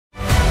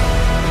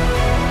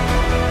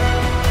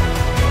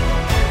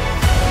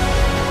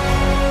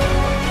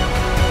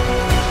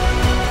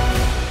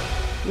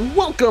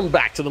Welcome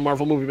back to the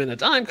Marvel Movie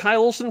Minute. I'm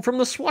Kyle Olson from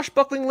the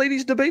Swashbuckling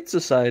Ladies Debate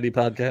Society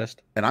podcast.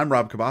 And I'm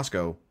Rob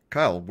Cabasco.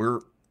 Kyle,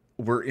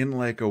 we're in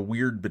like a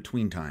weird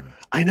between time.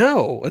 I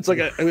know. It's like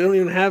we don't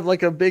even have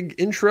like a big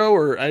intro,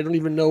 or I don't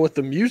even know what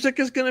the music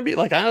is going to be.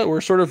 Like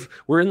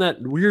we're in that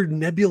weird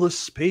nebulous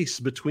space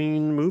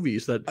between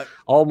movies that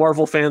all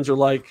Marvel fans are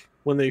like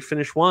when they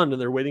finish one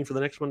and they're waiting for the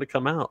next one to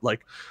come out.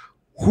 Like,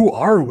 who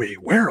are we?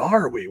 Where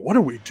are we? What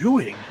are we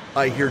doing?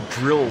 I hear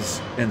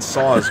drills and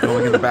saws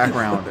going in the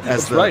background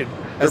as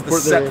the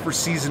set for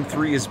season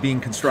 3 is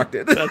being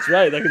constructed. That's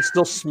right. I can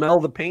still smell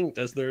the paint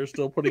as they're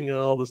still putting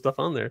all the stuff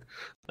on there.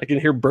 I can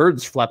hear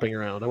birds flapping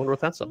around. I wonder what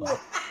that's about.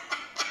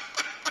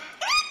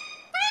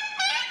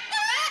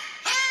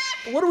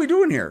 What are we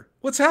doing here?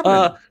 What's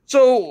happening?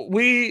 So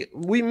we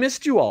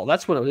missed you all.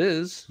 That's what it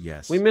is.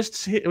 Yes, we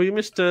missed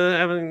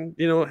having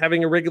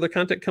a regular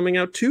content coming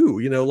out too.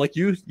 Like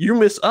you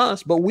miss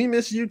us, but we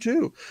miss you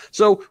too.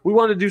 So we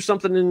want to do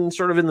something in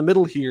the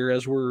middle here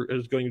as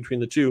going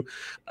between the two.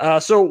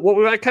 So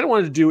what I kind of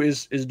wanted to do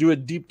is do a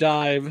deep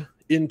dive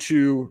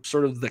into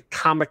sort of the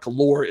comic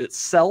lore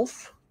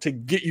itself to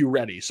get you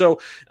ready.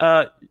 So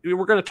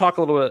we're going to talk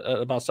a little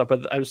bit about stuff,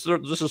 but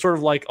this is sort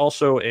of like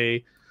also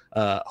a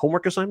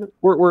homework assignment.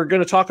 We're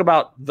going to talk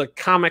about the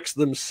comics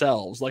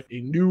themselves, like a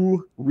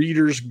new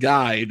reader's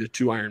guide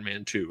to Iron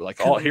Man 2.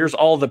 Like here's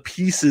all the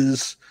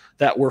pieces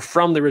that were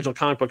from the original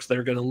comic books that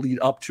are going to lead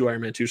up to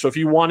Iron Man 2. So if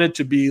you wanted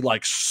to be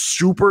like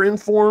super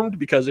informed,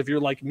 because if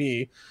you're like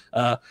me,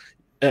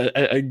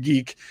 a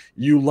geek,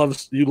 you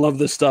love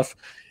this stuff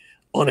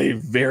on a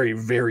very,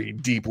 very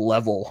deep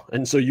level.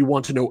 And so you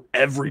want to know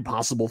every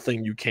possible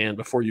thing you can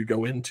before you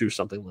go into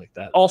something like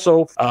that.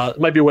 Also, it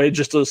might be a way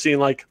just to see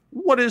like,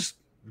 what is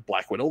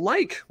Black Widow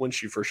like when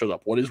she first shows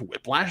up? What is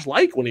Whiplash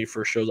like when he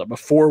first shows up?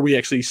 Before we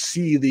actually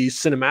see these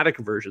cinematic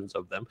versions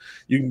of them,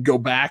 you can go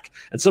back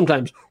and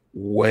sometimes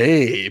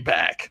way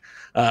back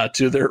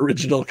to their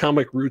original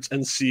comic roots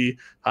and see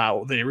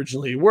how they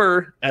originally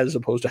were, as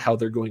opposed to how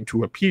they're going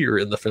to appear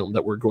in the film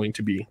that we're going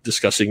to be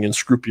discussing in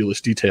scrupulous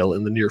detail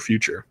in the near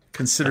future.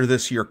 Consider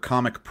this your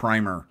comic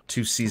primer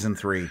to season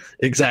 3.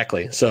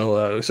 Exactly.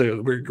 So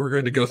we're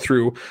going to go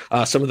through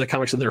some of the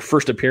comics in their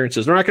first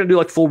appearances. We're not going to do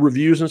like full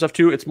reviews and stuff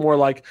too. It's more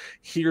like,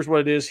 here's what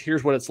it is,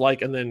 here's what it's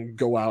like, and then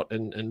go out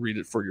and read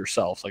it for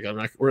yourself. Like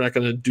we're not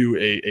going to do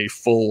a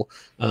full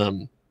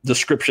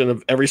description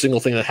of every single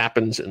thing that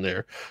happens in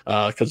there,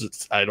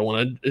 because I don't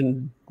want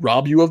to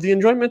rob you of the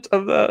enjoyment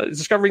of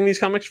discovering these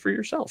comics for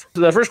yourself. So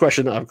the first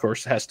question, of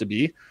course, has to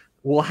be,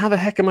 well, how the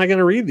heck am I going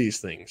to read these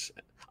things?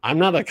 I'm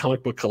not a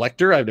comic book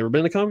collector. I've never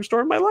been to a comic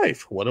store in my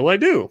life. What do I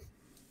do?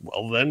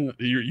 Well, then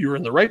you're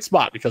in the right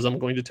spot, because I'm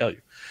going to tell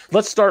you.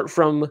 Let's start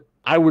from,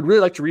 I would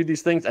really like to read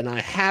these things and I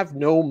have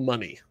no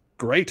money.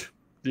 Great.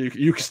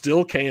 You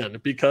still can,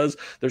 because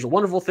there's a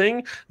wonderful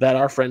thing that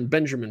our friend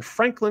Benjamin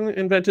Franklin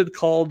invented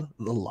called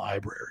the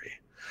library.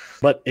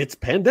 But it's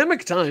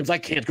pandemic times. I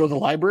can't go to the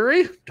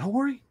library. Don't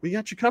worry. We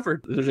got you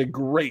covered. There's a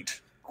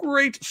great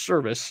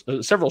service,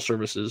 several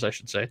services, I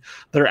should say,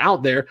 that are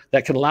out there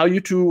that can allow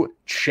you to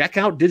check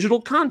out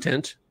digital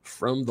content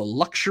from the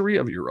luxury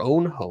of your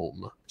own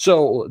home.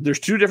 So there's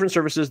 2 different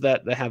services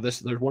that have this.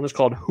 There's one is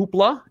called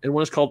Hoopla and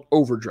one is called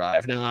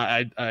Overdrive. Now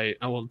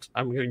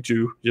I'm going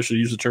to just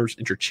use the terms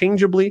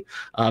interchangeably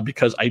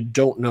because I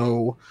don't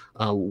know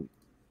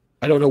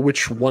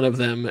which one of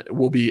them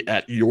will be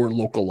at your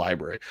local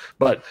library.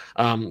 But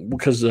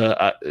because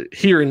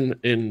here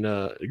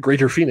in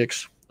Greater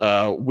Phoenix,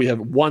 we have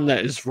one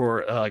that is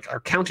for like our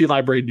county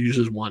library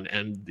uses one,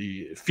 and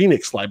the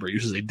Phoenix library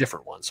uses a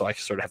different one. So I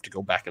sort of have to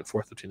go back and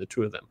forth between the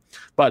 2 of them.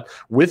 But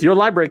with your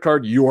library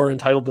card, you are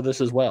entitled to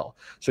this as well.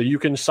 So you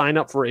can sign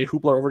up for a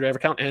Hoopla Overdrive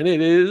account, and it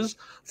is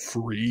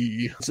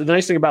free. So the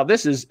nice thing about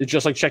this is it's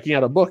just like checking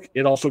out a book.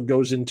 It also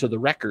goes into the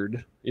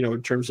record,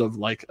 in terms of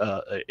like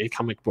a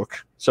comic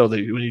book. So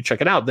when you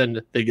check it out,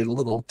 then they get a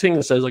little thing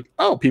that says like,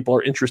 oh, people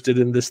are interested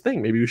in this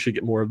thing. Maybe we should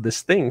get more of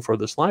this thing for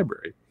this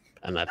library.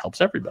 And that helps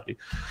everybody.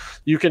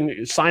 You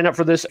can sign up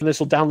for this, and this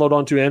will download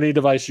onto any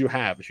device you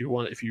have. If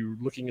you're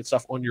looking at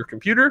stuff on your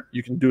computer,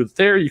 you can do it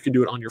there. You can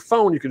do it on your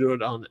phone. You can do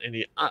it on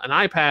an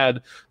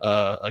iPad,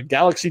 a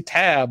Galaxy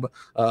Tab,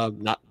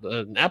 not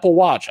an Apple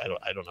Watch.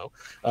 I don't know.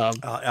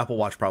 Apple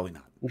Watch, probably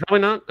not.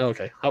 Probably not.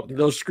 Okay,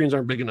 those screens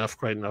aren't big enough,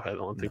 quite enough. I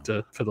don't think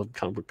for the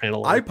comic book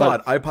panel.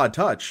 iPod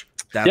Touch.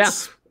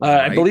 That's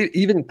right. I believe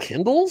even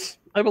Kindles,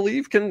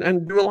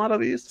 can do a lot of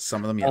these.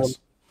 Some of them, yes.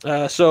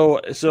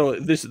 So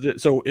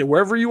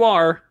wherever you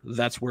are,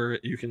 that's where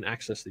you can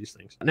access these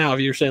things. Now, if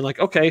you're saying like,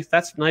 okay,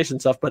 that's nice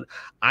and stuff, but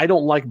I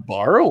don't like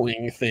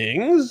borrowing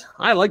things.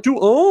 I like to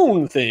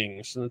own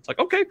things. And it's like,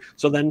 okay,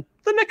 so then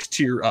the next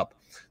tier up,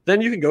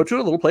 then you can go to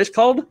a little place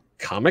called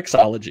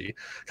Comixology.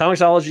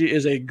 Comixology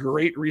is a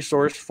great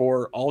resource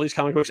for all these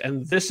comic books,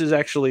 and this is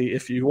actually,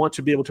 if you want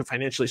to be able to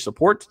financially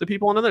support the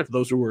people on there,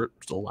 those who are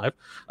still alive,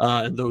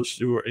 and those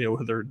who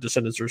are, their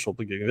descendants are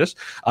hopefully getting this,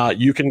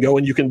 you can go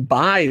and you can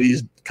buy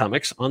these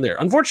comics on there.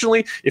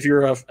 Unfortunately, if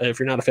you're not a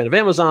fan of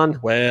Amazon,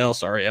 well,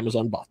 sorry,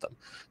 Amazon bought them,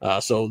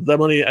 so the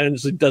money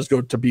does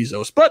go to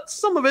Bezos, but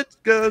some of it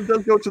does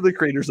go to the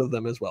creators of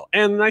them as well.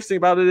 And the nice thing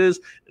about it is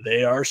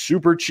they are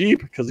super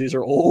cheap because these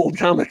are old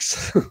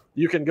comics.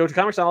 You can go to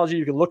Comixology,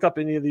 you can look up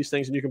any of these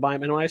things, and you can buy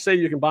them. And when I say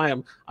you can buy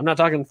them, I'm not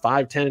talking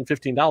 $5, $10,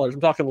 $15. I'm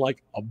talking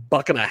like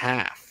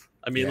 $1.50.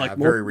 I mean, like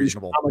very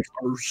reasonable. Comics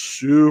are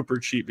super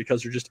cheap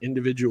because they're just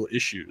individual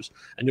issues,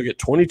 and you'll get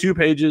 22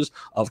 pages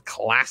of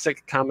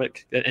classic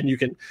comic. And you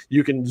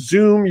can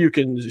zoom, you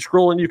can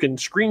scroll in, you can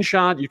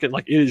screenshot, you can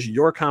it is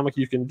your comic.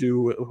 You can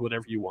do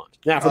whatever you want.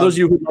 Now, for those of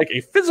you who like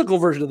a physical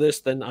version of this,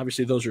 then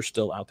obviously those are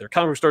still out there.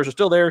 Comic stores are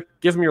still there.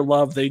 Give them your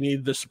love. They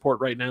need the support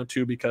right now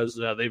too because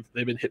they've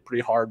been hit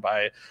pretty hard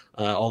by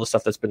all the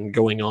stuff that's been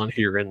going on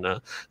here in the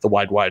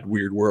wide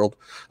weird world.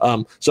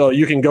 So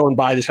you can go and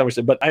buy these comics,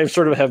 but I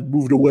sort of have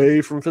moved away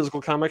from physical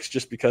comics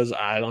just because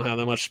I don't have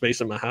that much space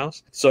in my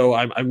house. So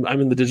I'm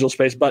in the digital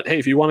space. But hey,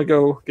 if you want to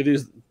go get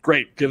these,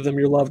 great. Give them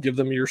your love. Give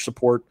them your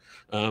support.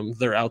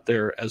 They're out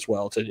there as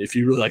well. If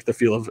you really like the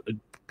feel of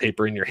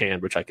paper in your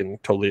hand, which I can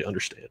totally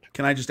understand.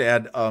 Can I just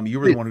add, you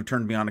were the one who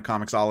turned me on to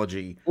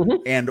Comixology.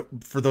 Mm-hmm. And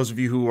for those of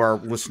you who are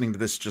listening to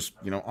this just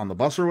on the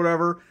bus or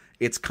whatever,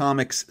 it's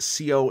comics,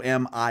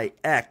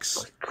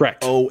 COMIX,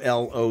 correct,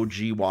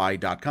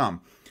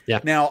 OLOGY.com. Yeah.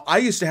 Now, I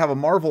used to have I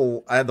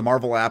had the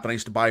Marvel app, and I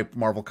used to buy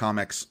Marvel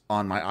comics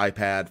on my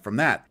iPad from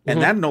that.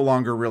 And that no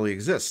longer really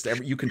exists.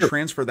 You can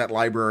transfer that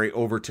library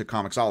over to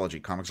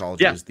Comixology.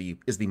 Comixology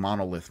is the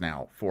monolith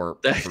now for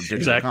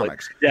digital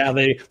comics. Yeah,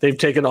 they've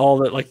taken all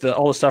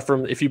the stuff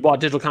from, if you bought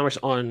digital comics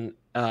on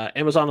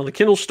Amazon on the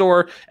Kindle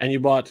store, and you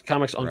bought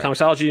comics on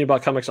Comixology, and you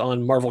bought comics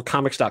on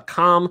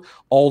marvelcomics.com,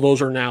 all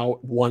those are now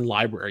one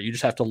library. You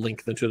just have to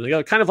link them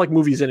together, kind of like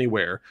Movies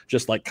Anywhere,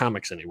 just like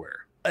Comics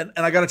Anywhere. And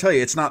I got to tell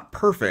you, it's not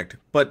perfect,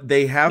 but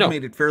they have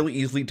made it fairly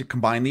easily to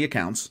combine the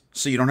accounts,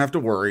 so you don't have to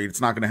worry. It's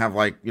not going to have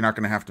you're not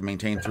going to have to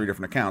maintain 3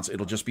 different accounts.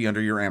 It'll just be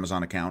under your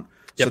Amazon account.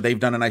 Yep. So they've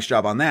done a nice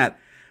job on that.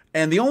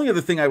 And the only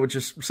other thing I would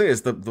just say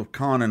is the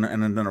con and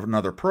then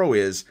another pro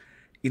is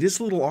it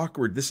is a little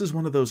awkward. This is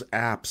one of those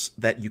apps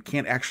that you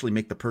can't actually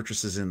make the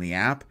purchases in the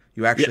app.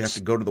 You actually have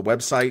to go to the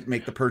website,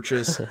 make the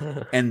purchase,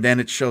 and then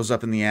it shows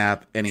up in the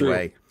app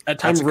anyway. True. At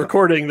time of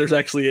recording, there's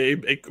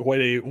actually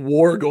quite a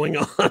war going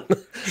on.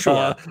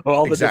 Sure.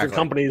 All the different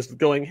companies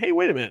going, hey,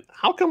 wait a minute.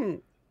 How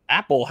come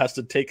Apple has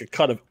to take a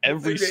cut of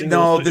every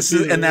single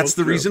thing? That's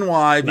the reason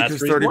why,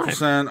 because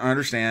 30%, I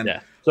understand. Yeah.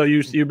 So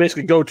you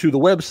basically go to the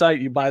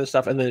website, you buy the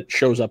stuff, and then it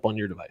shows up on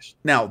your device.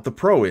 Now, the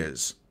pro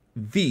is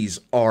these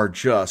are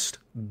just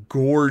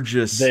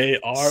gorgeous. They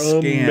are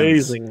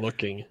amazing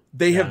looking.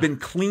 They have been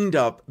cleaned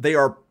up. They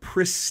are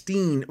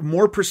pristine,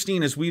 more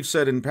pristine, as we've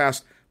said in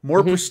past.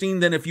 More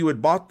pristine than if you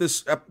had bought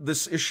this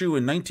issue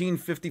in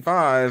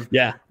 1955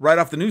 right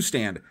off the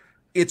newsstand.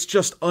 It's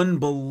just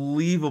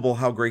unbelievable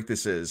how great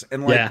this is.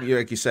 And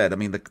like you said, I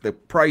mean, the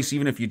price,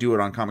 even if you do it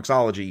on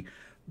Comixology,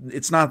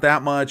 it's not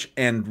that much,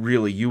 and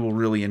really, you will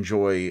really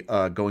enjoy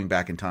going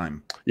back in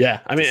time. Yeah,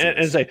 I mean,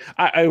 and say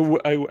I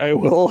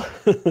will.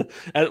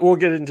 And we'll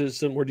get into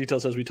some more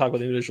details as we talk about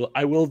the individual.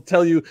 I will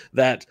tell you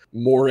that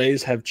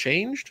mores have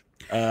changed.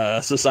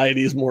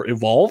 Society is more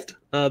evolved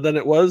than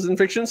it was in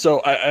fiction, so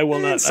I will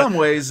not. In some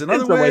ways, in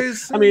other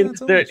ways. I mean,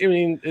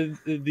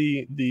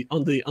 the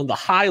on the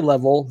high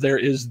level, there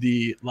is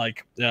the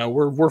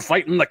we're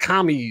fighting the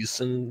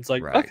commies, and it's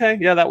like okay,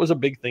 yeah, that was a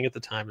big thing at the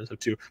time and so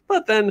too.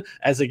 But then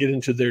as they get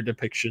into their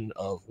depiction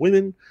of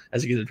women,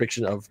 as they get a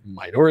depiction of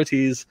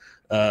minorities,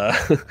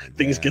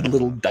 things get a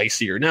little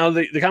dicier. Now,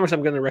 the comics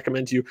I'm going to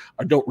recommend to you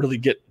don't really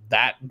get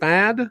that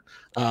bad,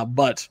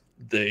 but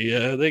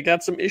they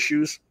got some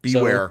issues.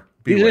 Beware.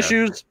 These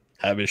issues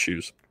have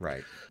issues.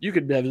 Right. You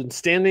could have been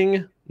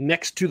standing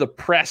next to the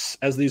press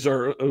as these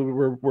were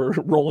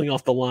rolling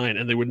off the line,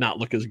 and they would not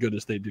look as good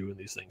as they do in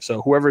these things.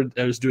 So whoever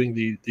is doing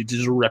the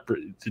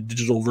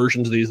digital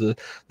versions of these,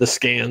 the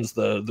scans,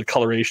 the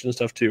coloration and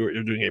stuff too,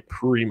 are doing a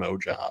primo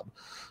job.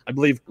 I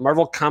believe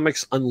Marvel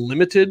Comics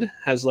Unlimited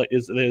is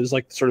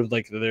sort of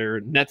like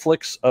their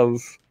Netflix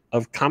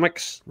of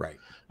comics. Right.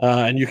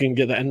 And you can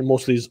get that, and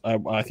most of these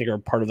I think are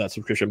part of that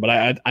subscription.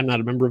 But I'm not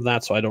a member of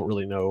that, so I don't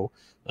really know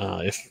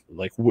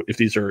if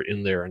these are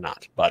in there or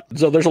not. But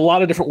so there's a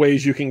lot of different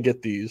ways you can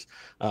get these.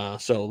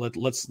 So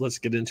let's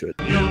get into it.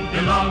 You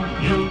belong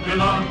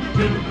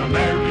to the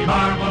Merry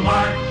Marvel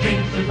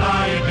Marching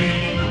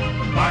Society.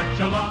 March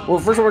along. Well,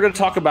 the first one we're going to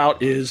talk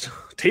about is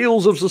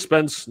Tales of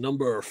Suspense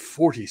number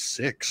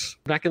 46.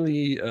 Back in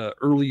the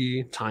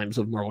early times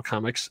of Marvel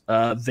Comics,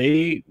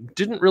 they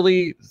didn't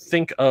really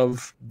think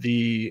of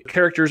the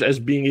characters as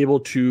being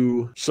able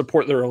to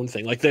support their own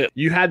thing. Like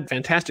you had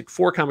Fantastic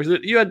Four comics,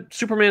 you had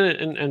Superman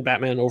and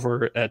Batman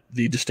over at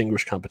the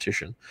Distinguished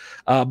competition,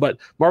 but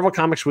Marvel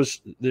Comics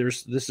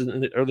this is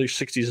in the early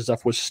 60s and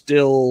stuff, was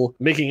still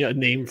making a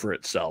name for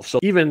itself. So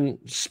even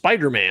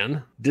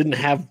Spider-Man didn't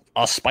have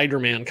a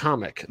Spider-Man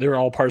comic. They were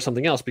all part of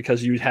something else,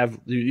 because you'd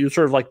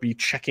sort of like be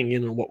checking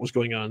in on what was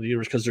going on in the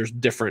universe, because there's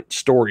different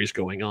stories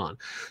going on.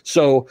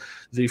 So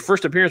the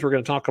first appearance we're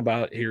going to talk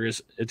about here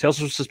is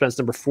Tales of Suspense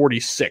number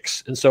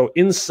 46. And so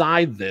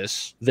inside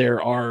this,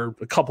 there are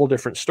a couple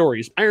different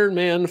stories. Iron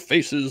Man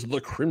faces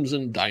the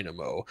Crimson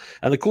Dynamo.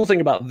 And the cool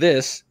thing about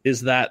this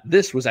is that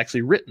this was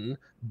actually written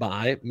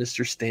by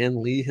Mr.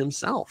 Stan Lee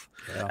himself.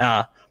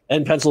 Yeah.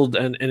 And penciled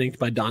and inked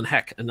by Don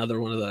Heck, another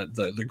one of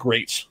the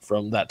greats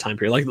from that time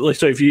period. Like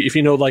so, if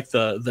you know like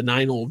the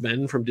 9 old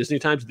men from Disney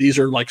times, these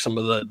are like some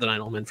of the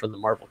 9 old men from the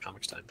Marvel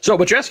Comics time. So,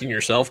 but you're asking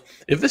yourself,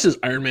 if this is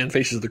Iron Man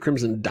faces the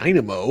Crimson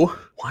Dynamo,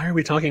 why are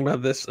we talking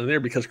about this in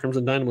there? Because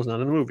Crimson Dynamo is not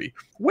in the movie.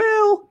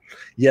 Well,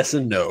 yes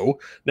and no.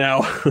 Now,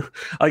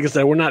 like I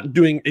said, we're not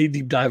doing a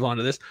deep dive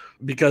onto this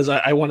because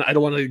I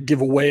don't want to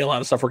give away a lot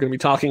of stuff we're going to be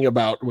talking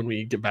about when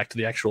we get back to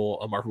the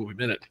actual Marvel movie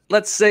minute.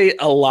 Let's say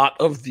a lot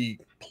of the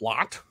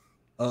plot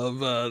of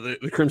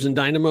the Crimson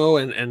Dynamo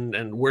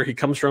and where he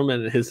comes from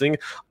and his thing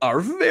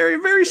are very,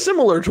 very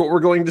similar to what we're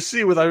going to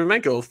see with Ivan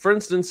Vanko. For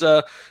instance,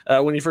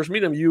 when you first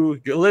meet him, you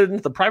go into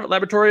the private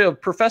laboratory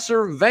of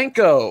Professor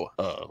Vanko.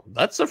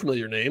 That's a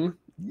familiar name.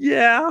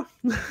 Yeah,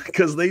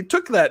 because they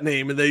took that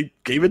name and they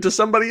gave it to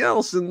somebody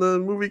else in the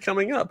movie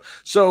coming up.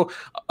 So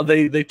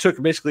they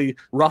took basically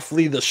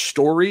roughly the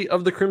story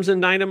of the Crimson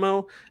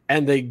Dynamo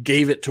and they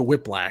gave it to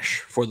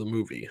Whiplash for the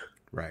movie.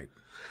 Right.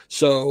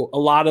 So a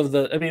lot of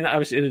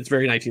obviously it's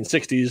very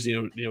 1960s,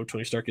 you know,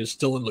 Tony Stark is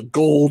still in the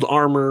gold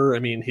armor. I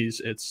mean,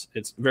 it's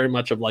very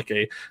much of like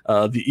the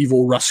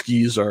evil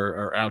Ruskies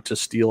are out to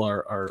steal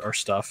our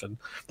stuff. And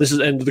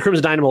the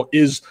Crimson Dynamo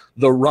is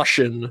the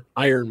Russian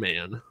Iron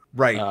Man.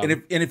 Right. And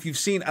if you've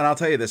seen, and I'll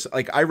tell you this,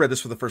 like I read this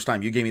for the first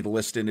time, you gave me the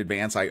list in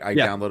advance. I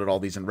downloaded all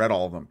these and read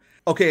all of them.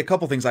 Okay. A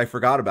couple things I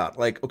forgot about,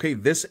 like, okay,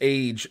 this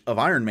age of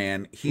Iron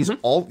Man, he's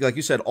all, like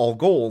you said, all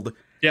gold.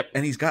 Yep.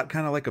 And he's got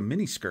kind of like a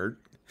mini skirt.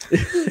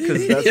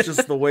 Because that's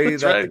just the way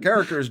that the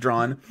character is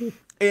drawn.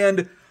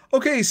 And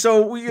okay,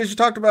 so as you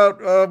talked about,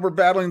 we're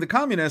battling the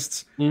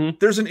communists. Mm-hmm.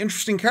 There's an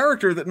interesting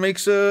character that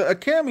makes a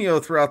cameo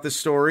throughout this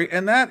story,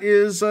 and that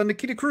is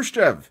Nikita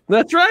Khrushchev.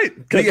 That's right.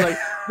 Because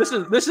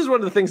like, this is one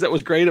of the things that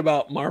was great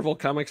about Marvel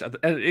Comics,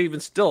 and even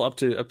still up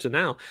to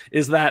now,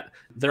 is that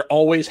they're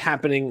always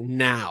happening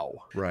now.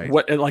 Right.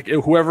 Like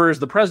whoever is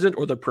the president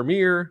or the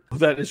premier,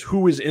 that is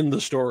who is in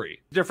the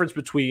story. The difference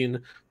between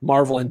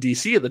Marvel and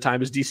DC at the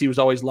time is DC was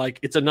always like,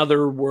 it's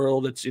another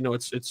world. It's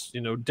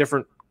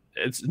different.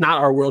 It's not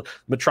our world.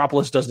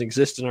 Metropolis doesn't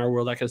exist in our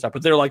world, that kind of stuff.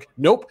 But they're like,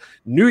 nope,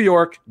 New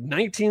York,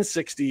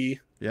 1960.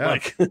 Yeah.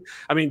 Like,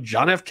 I mean,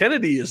 John F.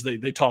 Kennedy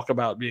they talk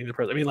about being the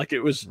president. I mean, like it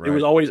was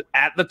always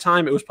at the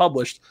time it was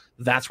published.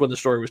 That's when the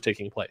story was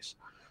taking place.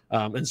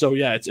 And so,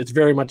 yeah, it's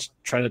very much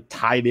trying to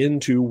tie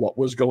into what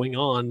was going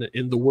on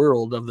in the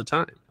world of the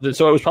time.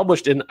 So it was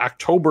published in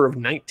October of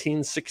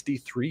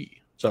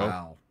 1963. So,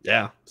 wow.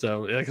 Yeah.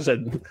 So, like I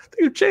said,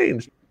 things have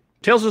changed.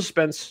 Tales of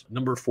Suspense,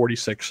 number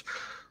 46.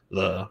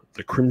 The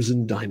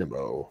Crimson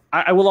Dynamo.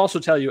 I will also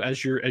tell you,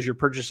 as you're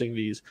purchasing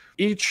these,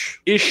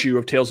 each issue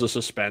of Tales of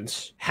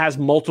Suspense has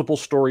multiple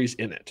stories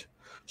in it.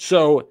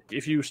 So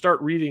if you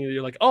start reading,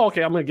 you're like, oh,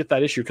 okay, I'm going to get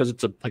that issue because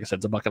like I said,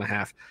 it's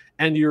 $1.50,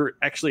 and you're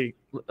actually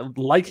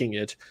liking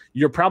it.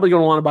 You're probably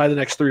going to want to buy the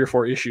next 3 or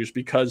 4 issues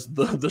because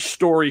the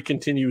story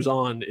continues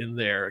on in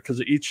there. Because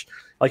each,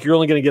 like, you're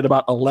only going to get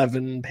about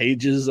 11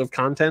 pages of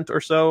content or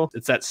so.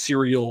 It's that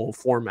serial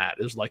format.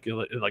 Is like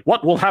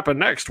what will happen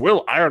next?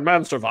 Will Iron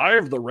Man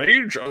survive the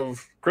rage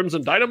of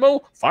Crimson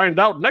Dynamo? Find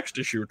out next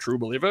issue, true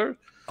believer.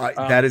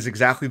 That is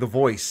exactly the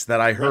voice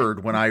that I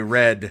heard when I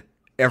read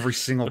every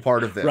single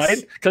part of this,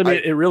 right? Because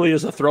it really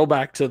is a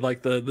throwback to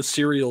like the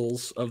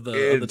serials of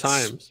the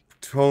times.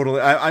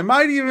 Totally. I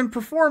might even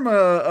perform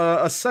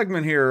a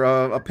segment here,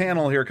 a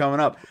panel here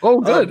coming up.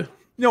 Oh, good.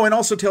 And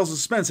also Tales of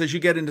Suspense, as you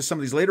get into some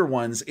of these later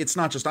ones, it's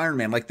not just Iron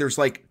Man. Like there's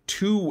like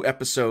 2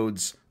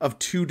 episodes of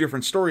 2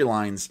 different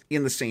storylines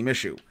in the same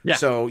issue. Yeah.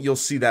 So you'll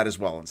see that as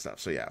well and stuff.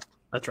 So yeah.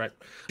 That's right.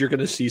 You're going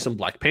to see some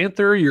Black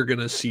Panther. You're going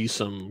to see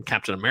some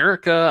Captain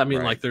America. I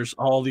mean, like there's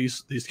all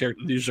these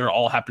characters. These are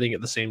all happening at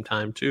the same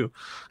time too.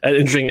 And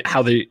interesting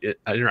how they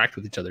interact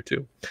with each other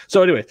too.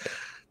 So anyway,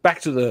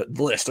 back to the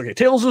list. Okay,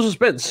 Tales of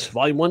Suspense,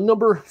 Volume 1,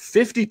 number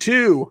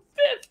 52.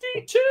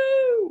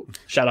 52!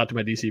 Shout out to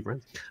my DC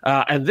friends.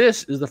 And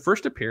this is the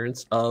first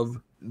appearance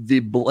of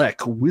the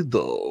Black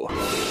Widow.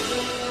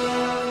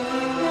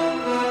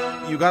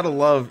 You gotta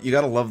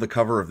love the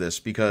cover of this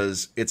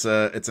because it's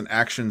an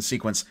action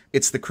sequence.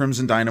 It's the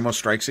Crimson Dynamo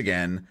strikes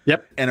again.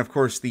 Yep. And of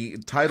course the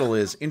title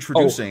is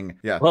introducing.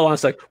 Hold on a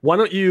sec. Why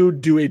don't you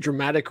do a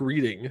dramatic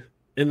reading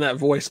in that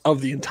voice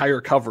of the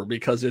entire cover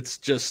because it's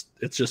just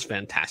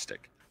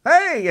fantastic.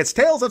 Hey, it's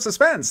Tales of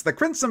Suspense. The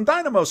Crimson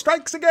Dynamo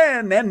strikes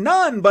again, and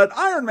none but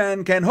Iron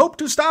Man can hope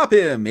to stop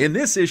him. In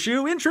this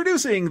issue,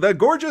 introducing the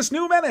gorgeous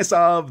new menace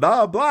of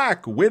the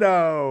Black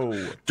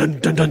Widow. Dun,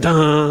 dun, dun,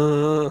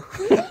 dun.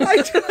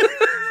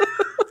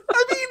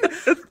 I mean,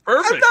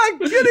 I'm not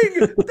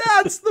kidding.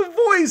 That's the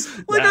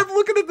voice. Like, I'm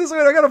looking at this,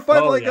 and I gotta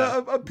find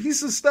a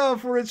piece of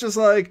stuff where it's just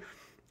like,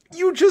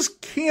 you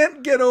just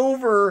can't get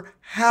over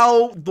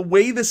how the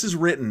way this is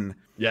written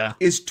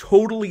is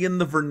totally in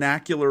the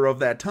vernacular of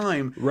that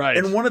time. Right.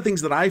 And one of the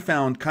things that I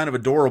found kind of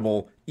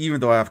adorable, even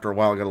though after a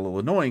while it got a little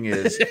annoying,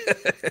 is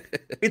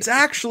it's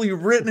actually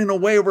written in a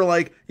way where,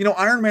 like, you know,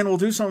 Iron Man will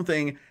do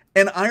something,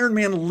 and Iron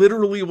Man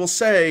literally will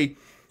say,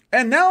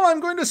 and now I'm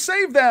going to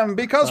save them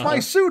because my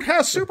suit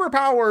has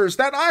superpowers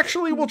that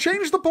actually will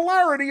change the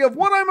polarity of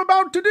what I'm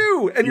about to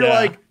do. And you're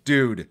like,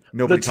 dude,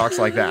 nobody talks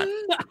like that.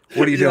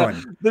 What are you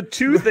doing? The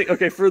two things,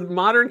 okay, for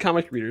modern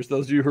comic readers,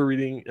 those of you who are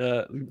reading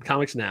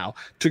comics now,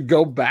 to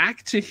go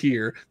back to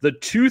here, the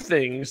two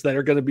things that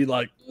are going to be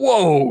like,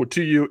 whoa,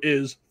 to you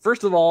is,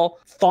 first of all,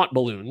 thought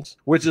balloons,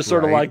 which is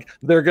sort of like,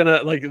 they're going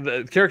to, like,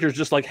 the characters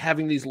just like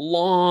having these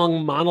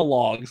long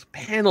monologues,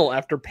 panel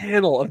after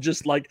panel of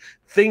just like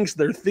things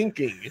they're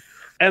thinking.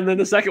 And then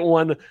the second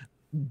one,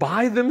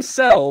 by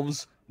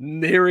themselves,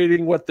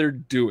 narrating what they're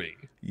doing.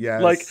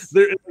 Yes. Like,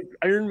 they're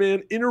Iron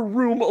Man in a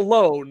room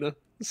alone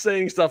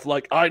saying stuff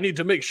like, I need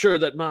to make sure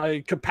that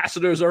my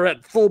capacitors are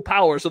at full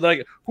power. So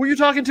that who are you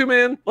talking to,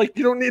 man? Like,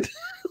 you don't need...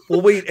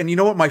 Well, wait, and you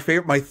know what my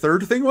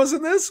third thing was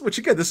in this? Which,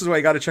 again, this is why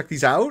I got to check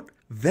these out.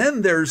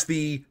 Then there's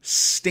the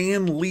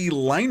Stan Lee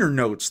liner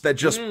notes that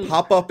just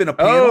pop up in a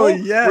panel. Oh,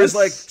 yes. Where it's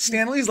like,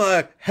 Stan Lee's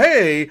like,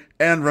 hey,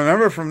 and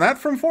remember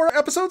from 4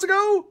 episodes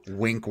ago?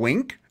 Wink,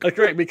 wink. Like,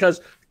 right,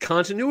 because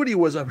continuity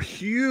was a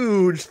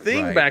huge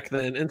thing back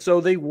then. And so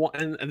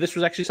and this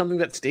was actually something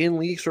that Stan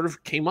Lee sort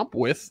of came up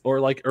with or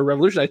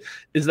revolutionized,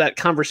 is that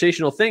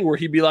conversational thing where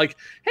he'd be like,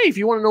 hey, if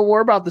you want to know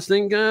more about this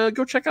thing,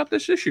 go check out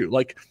this issue.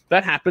 Like,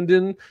 that happened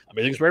in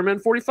Amazing Spider-Man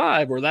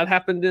 45, or that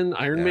happened in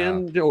Iron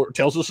Man, or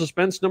Tales of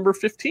Suspense number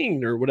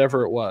 15, or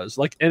whatever it was.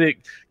 Like, and it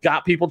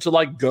got people to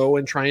like go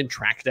and try and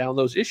track down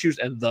those issues,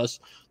 and thus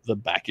the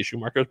back issue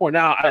marker was born.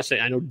 Now, I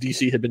know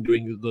DC had been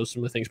doing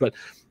some of the things, but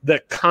the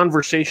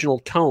conversational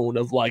tone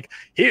of like,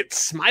 it's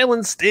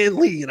smiling Stan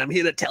Lee, and I'm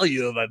here to tell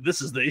you that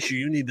this is the issue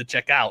you need to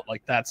check out.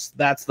 Like, that's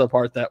the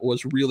part that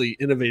was really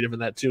innovative in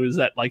that too, is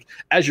that like,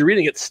 as you're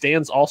reading it,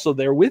 Stan's also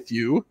there with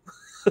you,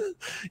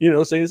 you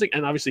know, saying this thing.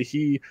 And obviously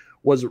he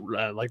was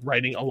like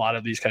writing a lot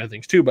of these kind of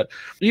things too. But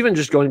even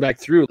just going back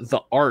through, the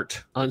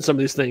art on some of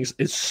these things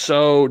is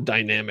so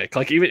dynamic.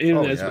 Like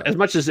even as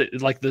much as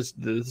it like the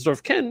sort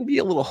of can be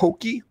a little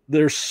hokey,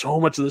 there's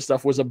so much of this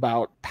stuff was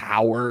about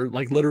power,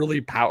 like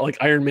literally power. Like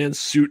Iron Man's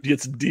suit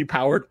gets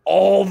depowered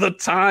all the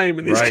time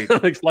in these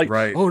comics. Like,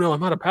 oh no,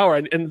 I'm out of power,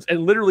 and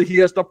literally he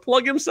has to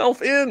plug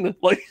himself in.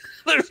 Like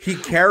he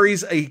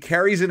carries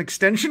an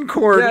extension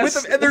cord with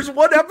him. And there's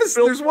one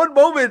episode, there's one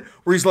moment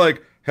where he's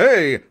like,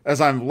 hey,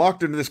 as I'm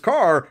locked into this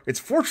car, it's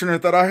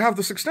fortunate that I have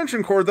this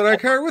extension cord that I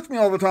carry with me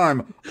all the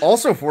time.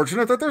 Also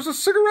fortunate that there's a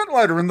cigarette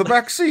lighter in the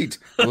back seat.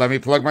 Let me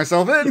plug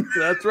myself in.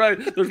 That's right.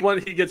 There's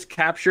one, he gets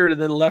captured and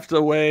then left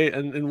away,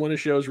 and in one of the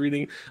shows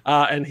reading,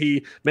 and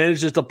he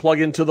manages to plug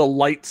into the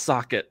light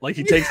socket. Like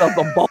he takes out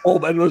the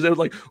bulb, and it was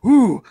like,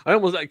 ooh, I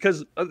almost,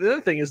 because the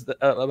other thing is that,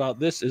 about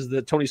this is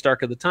that Tony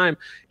Stark at the time,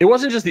 it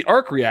wasn't just the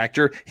arc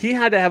reactor. He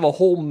had to have a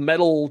whole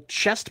metal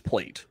chest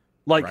plate.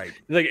 Like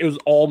it was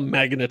all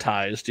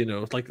magnetized, you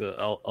know, like the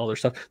other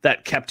stuff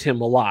that kept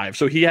him alive.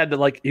 So he had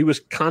to he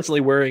was constantly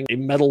wearing a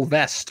metal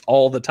vest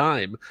all the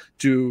time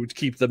to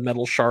keep the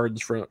metal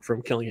shards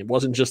from killing him. It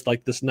wasn't just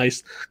like this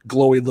nice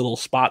glowy little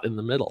spot in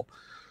the middle.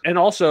 And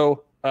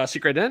also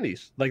secret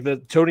identities. Like the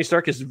Tony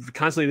Stark is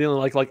constantly dealing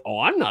like, oh,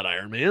 I'm not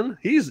Iron Man.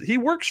 He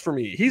works for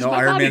me. He's my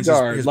Iron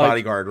bodyguard. Man's his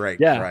bodyguard, right?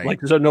 Yeah, right.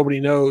 like so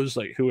nobody knows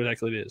like who it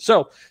actually is.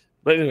 So.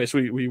 But anyways,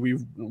 we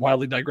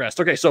wildly digressed.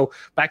 Okay, so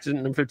back to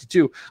number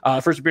 52.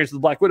 First appearance of the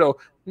Black Widow.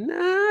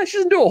 Nah, she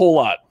doesn't do a whole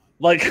lot.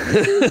 Like,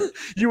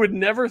 you would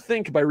never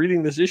think by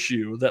reading this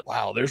issue that,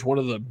 wow, there's one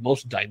of the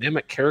most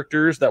dynamic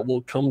characters that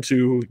will come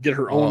to get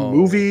her own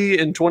movie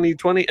in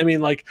 2020. I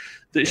mean, like,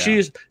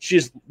 she's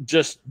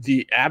just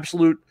the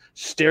absolute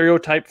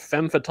stereotype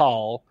femme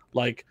fatale,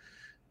 like,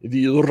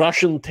 the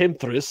Russian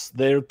temptress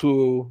there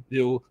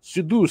to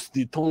seduce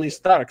the Tony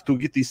Stark to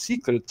get the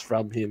secrets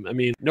from him. I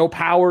mean, no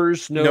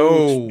powers,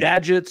 no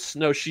gadgets.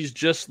 No, she's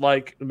just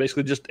like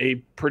basically just a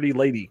pretty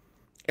lady.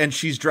 And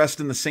she's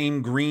dressed in the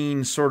same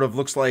green, sort of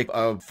looks like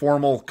a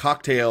formal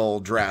cocktail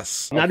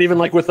dress. Not even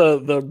like with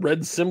the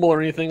red symbol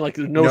or anything. Like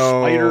there's no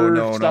spider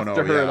stuff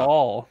to her at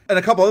all. And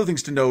a couple other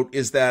things to note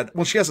is that,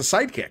 well, she has a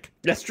sidekick.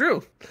 That's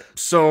true.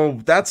 So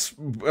that's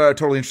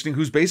totally interesting.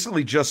 Who's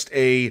basically just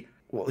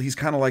well, he's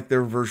kind of like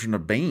their version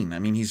of Bane. I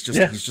mean, he's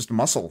just a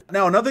muscle.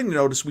 Now, another thing to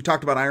notice, we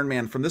talked about Iron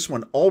Man from this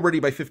one.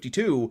 Already by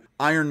 52,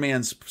 Iron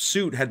Man's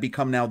suit had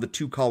become now the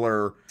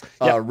two-color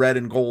red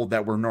and gold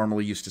that we're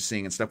normally used to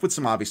seeing and stuff, with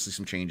obviously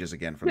some changes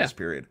again from this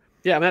period.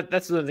 Yeah,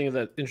 that's the thing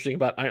that's interesting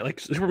about like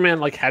Superman,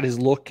 like had his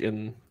look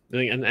and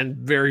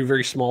very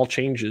very small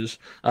changes.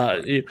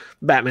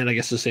 Batman, I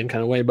guess, the same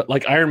kind of way, but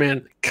like Iron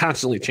Man,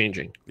 constantly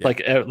changing.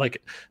 Yeah.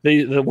 Like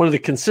the one of the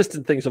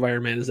consistent things of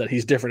Iron Man is that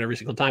he's different every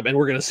single time, and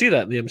we're going to see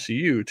that in the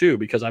MCU too,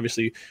 because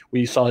obviously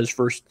we saw his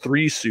first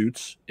 3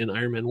 suits in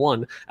Iron Man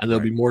 1, and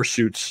there'll be more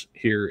suits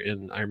here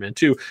in Iron Man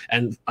 2,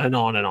 and on and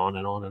on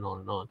and on and on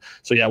and on.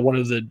 So yeah, one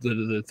of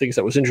the things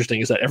that was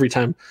interesting is that every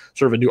time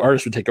sort of a new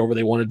artist would take over,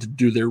 they wanted to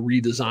do their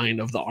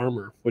redesign of the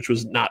armor, which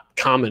was not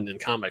common in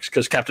comics,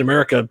 because Captain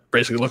America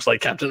basically looks like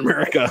Captain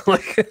America.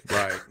 Like,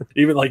 right.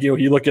 Even like,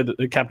 you look at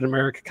the Captain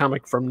America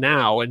comic from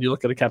now, and you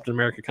look at a Captain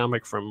America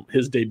comic from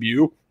his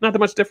debut, not that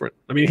much different.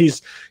 I mean,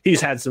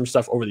 he's had some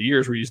stuff over the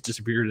years where he's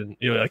disappeared and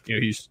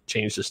he's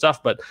changed his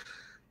stuff, but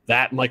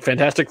that, like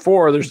Fantastic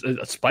Four, there's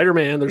a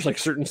Spider-Man, there's like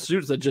certain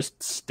suits that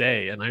just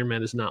stay, and Iron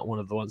Man is not one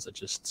of the ones that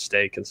just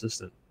stay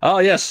consistent. Oh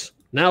yes,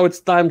 now it's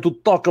time to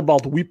talk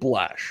about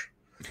Whiplash.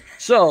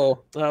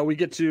 So we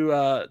get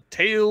to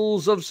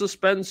Tales of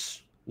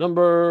Suspense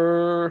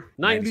number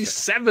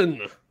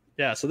 97.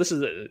 Yeah, so this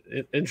is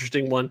an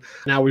interesting one.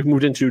 Now we've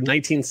moved into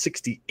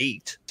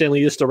 1968.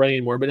 Stanley is still writing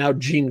anymore, but now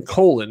Gene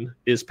Colan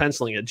is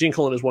penciling it. Gene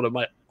Colan is one of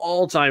my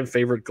all-time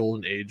favorite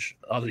Golden Age.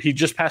 He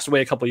just passed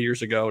away a couple of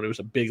years ago, and it was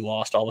a big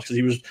loss to all because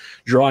he was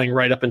drawing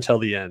right up until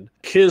the end.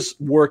 His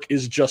work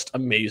is just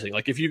amazing.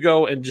 Like, if you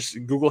go and just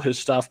Google his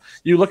stuff,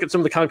 you look at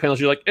some of the comic panels,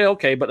 you're like,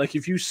 okay, but like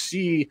if you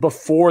see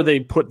before they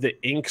put the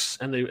inks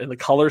and the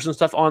colors and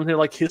stuff on there,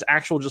 like his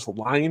actual just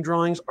line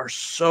drawings are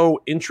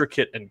so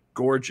intricate and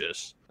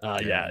gorgeous.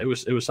 Yeah, it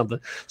was something.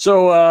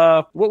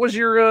 So what was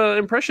your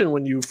impression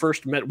when you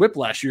first met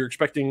Whiplash? You're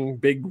expecting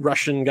big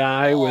Russian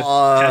guy with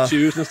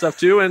tattoos and stuff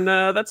too, and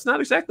that's not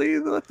exactly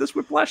what this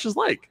Whiplash is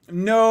like.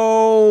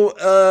 No,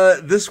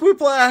 this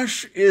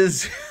Whiplash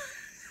is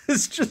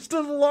just a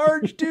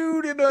large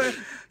dude, and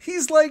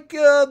he's like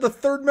the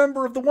third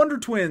member of the Wonder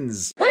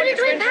Twins. Wonder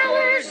Twin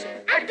powers,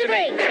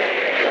 activate!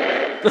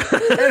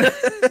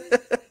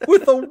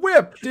 With a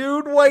whip,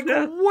 dude. Like,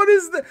 what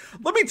is that?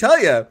 Let me tell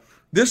you.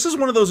 This is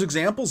one of those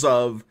examples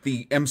of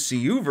the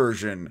MCU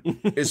version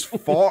is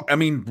far, I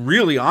mean,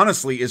 really,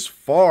 honestly, is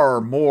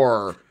far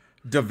more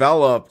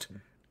developed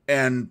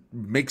and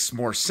makes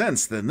more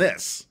sense than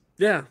this.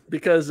 Yeah,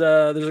 because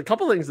there's a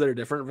couple things that are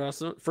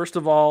different. First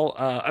of all,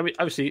 I mean,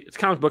 obviously, it's a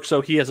comic book,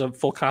 so he has a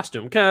full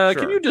costume.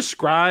 Can you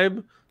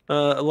describe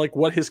like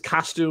what his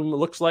costume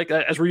looks like,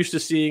 as we're used to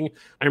seeing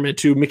Iron Man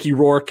 2, Mickey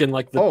Rourke and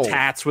like the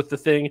tats with the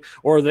thing,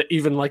 or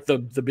even like the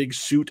big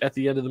suit at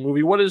the end of the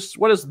movie? What does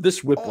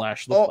this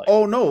Whiplash look like?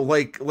 Oh no,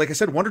 like I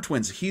said, Wonder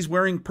Twins, he's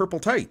wearing purple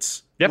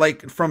tights,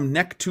 like from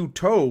neck to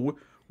toe,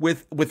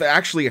 with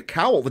actually a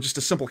cowl, just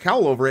a simple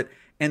cowl over it,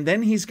 and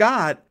then he's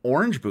got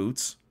orange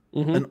boots,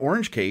 an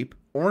orange cape,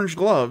 orange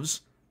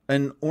gloves,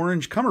 an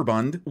orange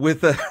cummerbund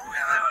with a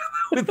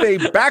with a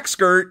back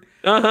skirt,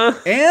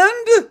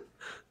 and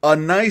a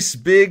nice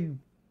big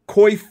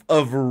coif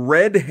of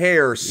red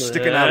hair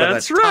sticking out of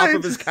the top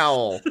of his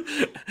cowl.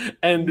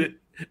 and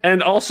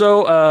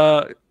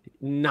also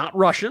not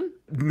Russian.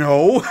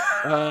 No.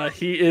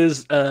 He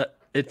is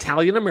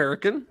Italian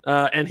American,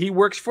 and he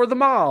works for the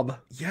mob.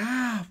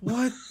 Yeah,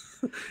 what?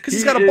 Because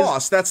he's got a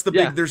boss. That's the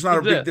big. There's no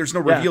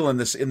reveal in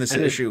this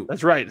issue.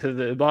 That's right.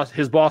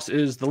 His boss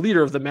is the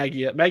leader of the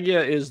Magia.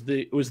 Magia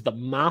was the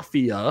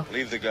mafia.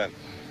 Leave the gun.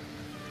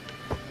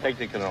 Take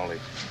the cannoli.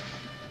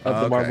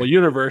 Of the Marvel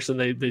Universe, and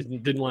they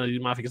didn't want to do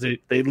mafia because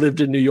they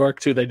lived in New York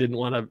too. They didn't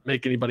want to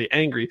make anybody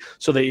angry,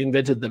 so they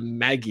invented the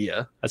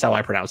Magia. That's how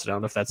I pronounce it. I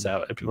don't know if that's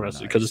how people pronounce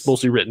it, because it's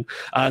mostly written.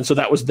 And so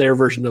that was their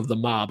version of the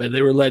mob, and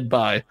they were led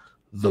by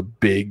the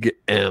Big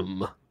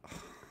M.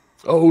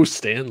 Oh,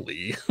 Stan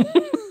Lee.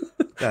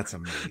 That's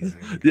amazing.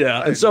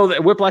 Yeah, and so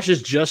Whiplash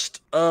is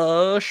just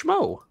a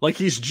schmo. Like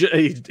he's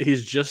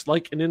just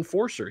like an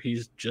enforcer.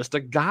 He's just a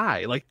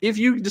guy. Like, if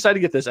you decide to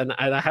get this, and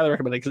I highly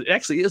recommend it, because it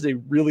actually is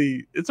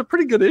it's a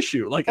pretty good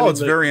issue. Like, it's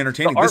very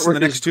entertaining. This and the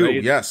next two,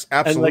 yes,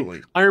 absolutely. And,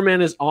 like, Iron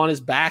Man is on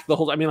his back the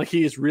whole. I mean, like,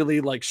 he is really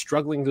like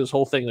struggling through this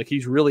whole thing. Like,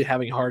 he's really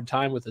having a hard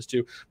time with this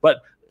too.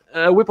 But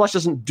Whiplash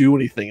doesn't do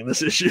anything in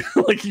this issue.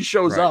 Like, he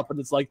shows up and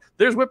it's like,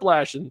 there's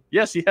Whiplash, and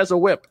yes, he has a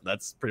whip.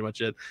 That's pretty much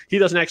it. He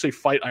doesn't actually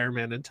fight Iron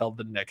Man until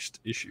the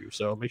next issue.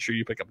 So make sure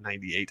you pick up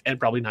 98 and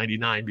probably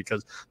 99,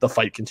 because the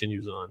fight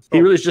continues on.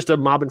 He really is just a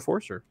mob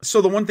enforcer. So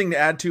the one thing to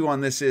add to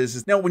on this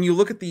is now, when you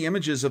look at the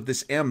images of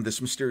this this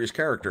mysterious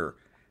character,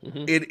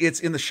 it's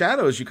in the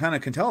shadows. You kind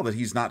of can tell that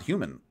he's not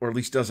human, or at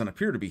least doesn't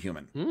appear to be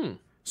human.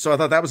 So I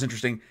thought that was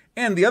interesting.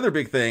 And the other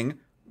big thing,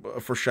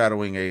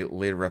 foreshadowing a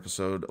later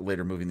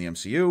movie in the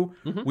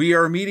MCU, we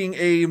are meeting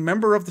a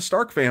member of the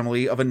Stark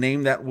family of a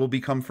name that will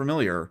become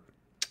familiar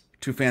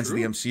to fans of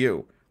the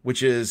MCU,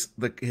 which is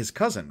his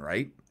cousin,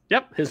 right?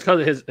 Yep, his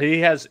cousin. He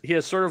has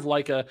sort of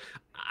like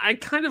I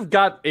kind of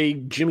got a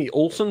Jimmy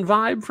Olsen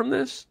vibe from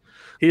this.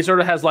 He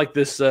sort of has like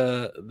this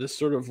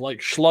sort of like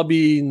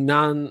schlubby,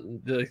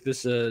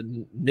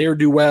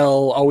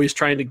 ne'er-do-well, always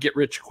trying to get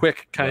rich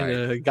quick kind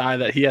of guy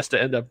that he has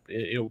to end up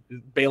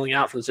bailing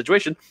out from the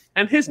situation.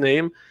 And his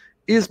name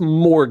is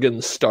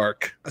Morgan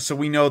Stark. So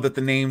we know that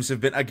the names have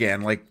been,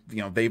 again, like,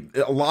 you know,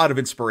 a lot of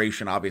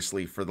inspiration,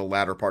 obviously, for the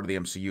latter part of the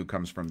MCU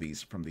comes from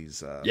these.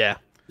 Yeah.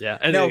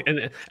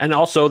 And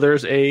also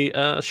there's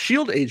a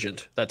shield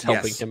agent that's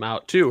helping him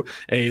out too.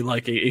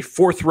 A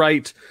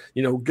forthright,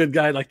 you know, good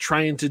guy, like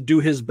trying to do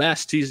his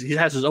best. He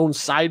has his own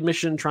side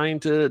mission trying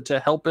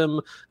to help him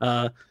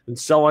and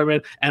sell Iron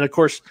Man. And of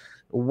course,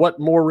 what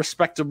more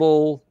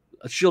respectable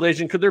a shield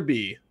agent could there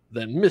be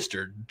than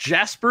Mr.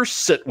 Jasper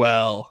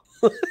Sitwell?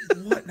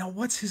 What now?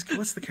 What's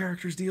the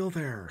character's deal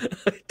there?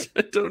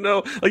 I don't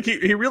know. Like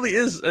he really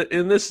is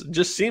in this.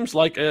 Just seems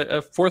like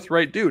a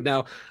forthright dude.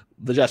 Now,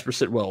 the Jasper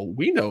Sitwell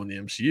we know in the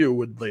MCU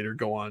would later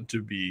go on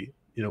to be,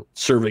 you know,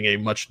 serving a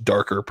much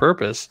darker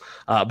purpose.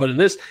 But in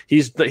this,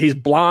 he's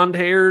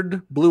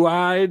blonde-haired,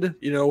 blue-eyed,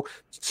 you know,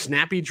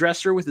 snappy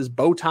dresser with his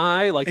bow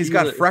tie. Like he's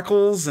got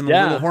freckles and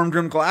little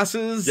horn-rimmed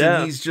glasses,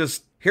 and he's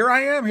just, here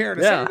I am here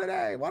to save the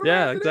day. What do I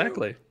have to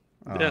exactly. do?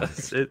 Yeah,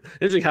 it's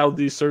interesting how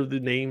these sort of the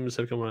names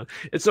have come on.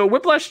 And so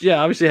Whiplash,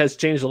 obviously has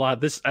changed a lot.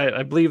 This,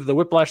 I believe, the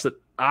Whiplash that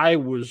I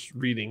was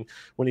reading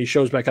when he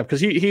shows back up, because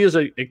he is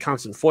a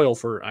constant foil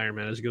for Iron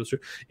Man as he goes through,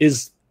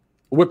 is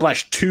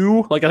Whiplash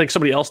 2. Like, I think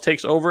somebody else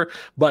takes over.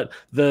 But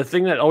the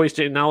thing that always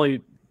not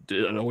only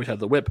did always have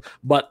the whip,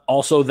 but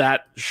also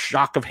that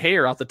shock of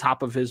hair out the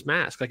top of his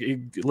mask. Like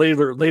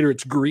later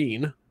it's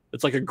green.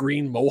 It's like a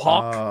green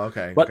mohawk. Oh,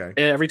 okay. But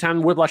every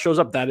time Whiplash shows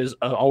up, that is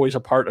always a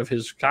part of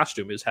his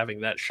costume, is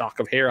having that shock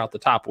of hair out the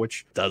top,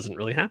 which doesn't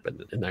really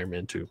happen in Iron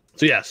Man 2.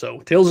 So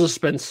Tales of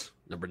Suspense,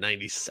 number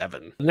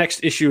 97. The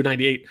next issue,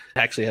 98,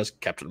 actually has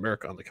Captain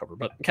America on the cover,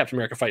 but Captain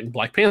America fighting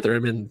Black Panther. I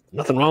mean,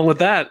 nothing wrong with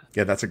that.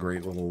 Yeah, that's a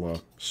great little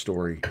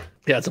story.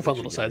 Yeah, it's a fun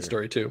little side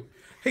story, too.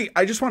 Hey,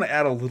 I just want to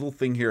add a little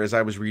thing here as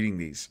I was reading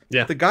these.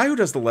 Yeah. The guy who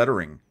does the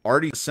lettering,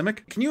 Artie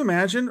Simic, can you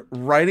imagine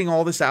writing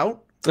all this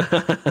out?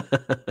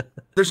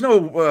 There's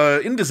no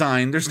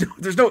InDesign.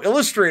 There's no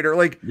illustrator.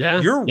 Like,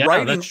 you're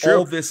writing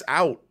all this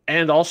out.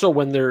 And also,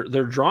 when they're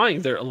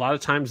drawing, a lot of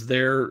times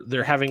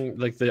they're having,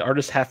 like, the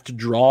artists have to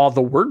draw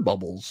the word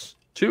bubbles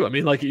too. I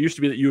mean, like, it used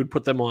to be that you would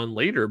put them on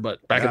later,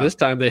 but back at this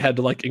time they had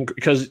to, like,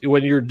 because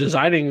when you're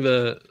designing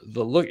the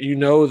look, you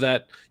know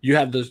that you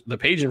have the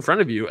page in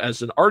front of you.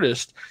 As an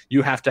artist,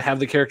 you have to have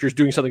the characters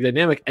doing something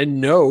dynamic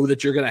and know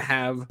that you're going to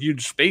have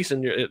huge space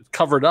and you're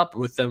covered up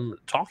with them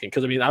talking.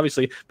 Because I mean,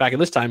 obviously, back at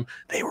this time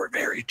they were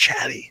very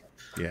chatty.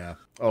 Yeah.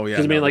 Oh yeah.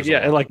 Because I mean,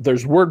 and like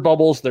there's word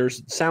bubbles,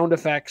 there's sound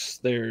effects,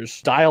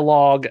 there's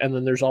dialogue, and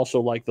then there's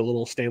also like the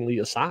little Stan Lee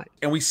aside.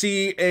 And we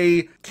see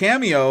a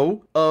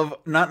cameo of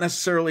not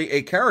necessarily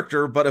a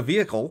character, but a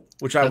vehicle,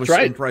 which I was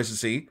surprised to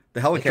see.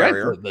 The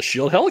helicarrier. Right, the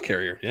Shield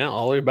helicarrier. Yeah,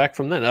 all the way back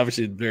from then.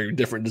 Obviously, very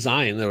different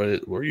design than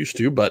what we're used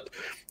to, but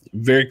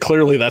very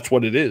clearly that's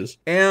what it is.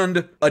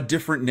 And a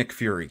different Nick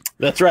Fury.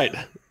 That's right.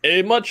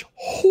 A much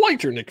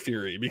whiter Nick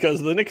Fury,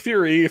 because the Nick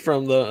Fury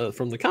from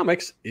the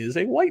comics is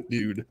a white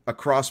dude. A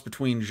cross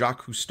between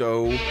Jacques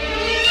Cousteau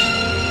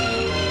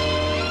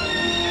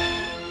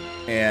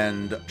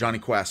and Johnny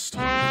Quest.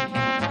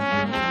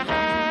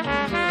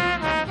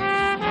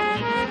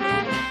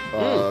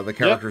 The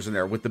characters in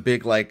there with the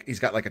big, like, he's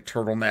got like a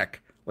turtleneck,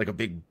 like a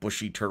big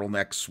bushy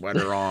turtleneck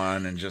sweater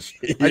on, and just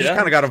I just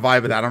kind of got a vibe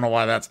of that. I don't know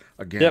why that's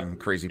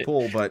crazy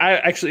pull, but I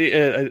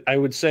actually I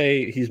would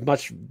say he's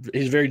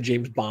very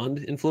James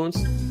Bond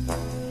influenced.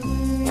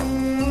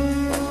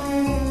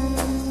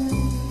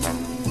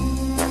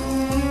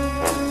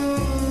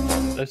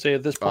 I say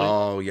at this point.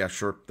 Oh yeah,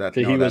 sure.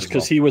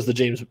 He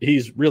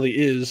really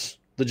is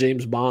the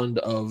James Bond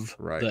of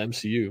the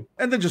MCU.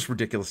 And then just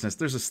ridiculousn's.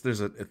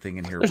 There's a thing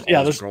in here with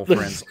all the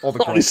girlfriends. All the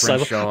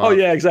girlfriends show up. Oh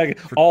yeah,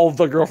 exactly. All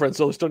the girlfriends.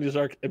 So Tony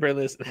Stark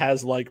apparently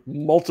has like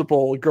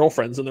multiple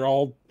girlfriends, and they're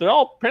all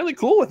apparently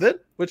cool with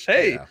it. Which,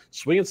 hey,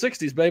 swinging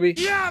 60s, baby.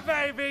 Yeah,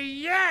 baby,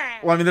 yeah.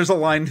 Well, I mean, there's a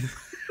line.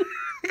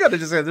 I gotta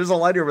just say, there's a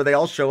line here where they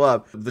all show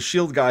up. The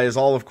Shield guy is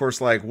all, of course,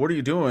 like, "What are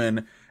you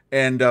doing?"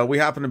 And we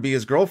happen to be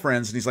his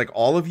girlfriends, and he's like,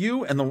 "All of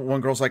you?" And the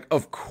one girl's like,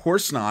 "Of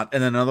course not."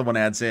 And then another one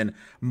adds in,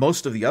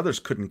 "Most of the others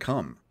couldn't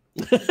come."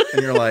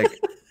 And you're like,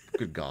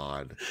 "Good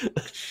God,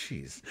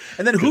 jeez!"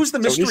 And then who's the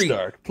mystery?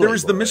 There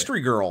is the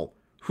mystery girl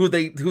who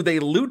they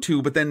allude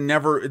to, but then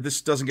never.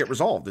 This doesn't get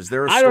resolved. Is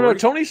there a story? I don't know.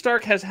 Tony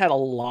Stark has had a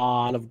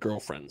lot of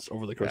girlfriends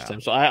over the course of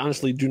time, so I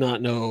honestly do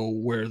not know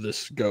where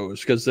this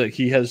goes, because they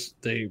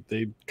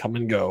come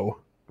and go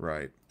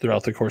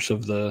throughout the course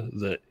of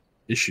the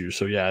issue.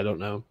 So yeah, I don't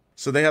know.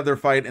 So they have their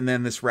fight, and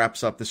then this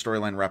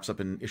storyline wraps up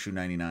in issue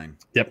 99.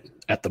 Yep,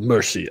 at the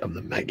mercy of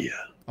the Magia.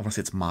 I want to say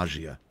it's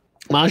Magia.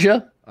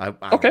 Magia? I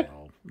don't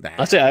know.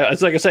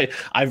 It's like I say,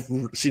 I've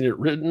seen it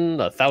written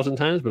 1,000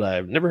 times, but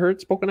I've never heard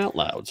it spoken out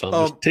loud. So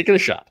I'm just taking a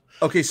shot.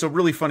 Okay, so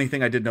really funny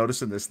thing I did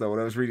notice in this, though, when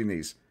I was reading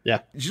these. Yeah.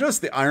 Did you notice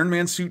the Iron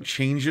Man suit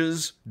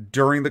changes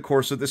during the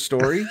course of this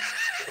story?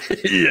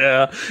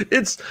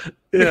 It's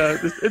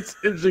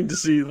interesting to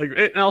see. Like,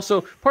 and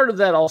also part of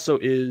that also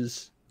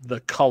is the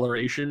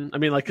coloration. I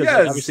mean, like, because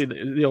Yes.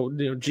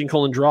 obviously, Gene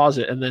Colan draws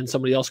it, and then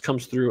somebody else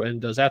comes through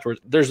and does afterwards.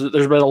 There's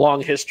been a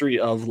long history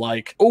of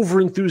like over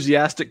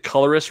enthusiastic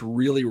colorists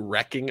really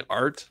wrecking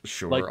art.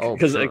 Sure. Like, Oh,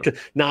 because sure.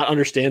 not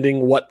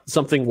understanding what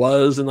something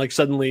was, and like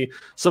suddenly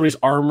somebody's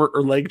arm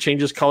or leg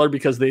changes color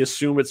because they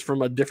assume it's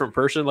from a different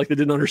person. Like they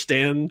didn't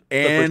understand.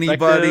 Any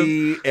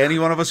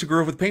one of us who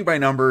grew up with paint by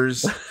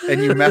numbers,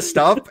 and you messed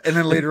up, and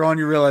then later on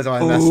you realize, oh,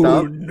 I messed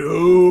up.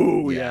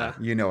 No, yeah.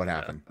 You know what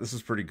happened. This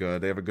is pretty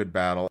good. They have a good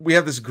battle. We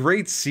have this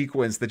great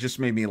sequence that just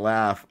made me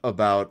laugh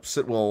about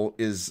Sitwell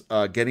is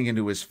getting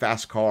into his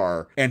fast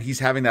car, and he's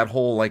having that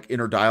whole like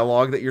inner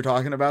dialogue that you're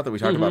talking about that we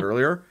talked about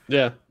earlier.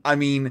 Yeah. I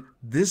mean,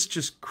 this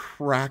just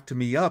cracked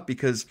me up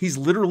because he's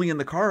literally in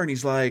the car and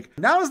he's like,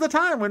 now is the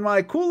time when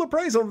my cool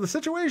appraisal of the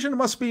situation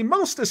must be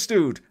most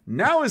astute.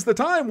 Now is the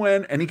time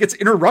when, and he gets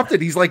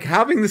interrupted. He's like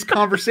having this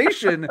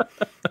conversation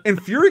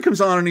and Fury comes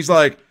on and he's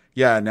like,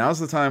 yeah, now's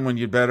the time when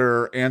you'd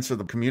better answer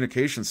the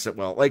communications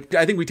Sitwell. Like,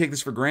 I think we take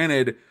this for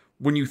granted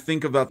when you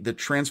think about the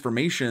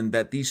transformation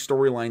that these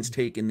storylines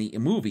take in the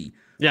movie.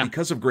 Yeah.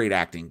 Because of great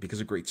acting,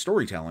 because of great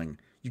storytelling,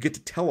 you get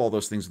to tell all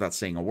those things without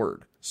saying a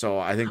word. So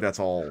I think that's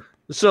all.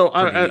 So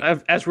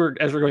as we're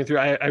going through,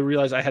 I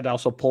realized I had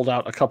also pulled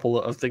out a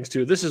couple of things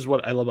too. This is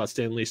what I love about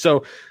Stan Lee.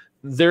 So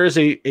there is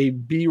a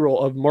B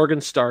roll of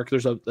Morgan Stark.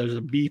 There's a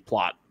B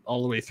plot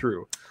all the way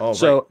through. Oh,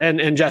 so right.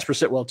 and Jasper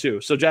Sitwell too.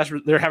 So Jasper,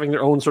 they're having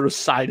their own sort of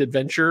side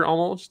adventure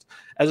almost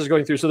as it's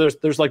going through. So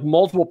there's like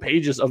multiple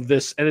pages of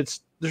this, and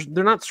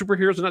they're not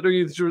superheroes. They're not doing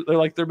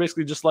anything. They're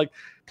basically just like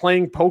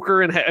playing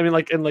poker and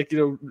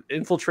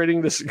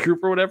infiltrating this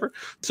group or whatever.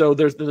 So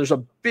there's a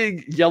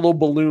big yellow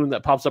balloon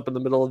that pops up in the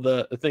middle of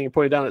the thing and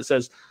pointed down. It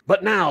says,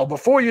 "But now,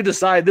 before you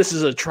decide this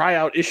is a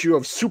tryout issue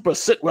of Super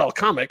Sitwell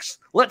Comics,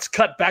 let's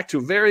cut back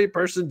to very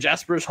person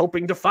Jasper's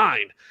hoping to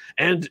find,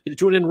 and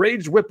to an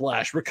enraged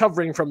Whiplash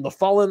recovering from the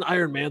fallen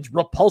Iron Man's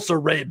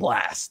repulsor ray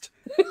blast."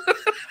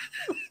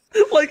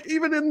 Like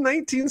even in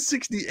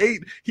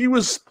 1968, he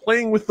was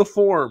playing with the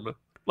form.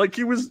 Like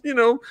he was,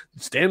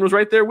 Stan was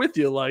right there with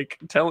you. Like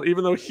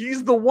even though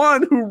he's the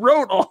one who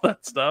wrote all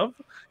that stuff,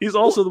 he's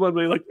also the one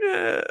being like,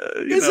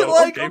 is it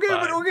like,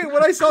 okay,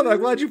 when I saw that, I'm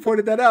glad you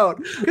pointed that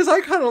out. Because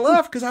I kind of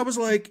laughed because I was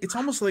like, it's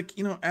almost like,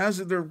 as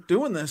they're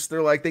doing this,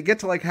 they're like, they get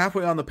to like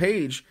halfway on the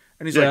page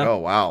and he's like, oh,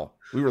 wow,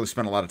 we really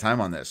spent a lot of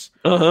time on this.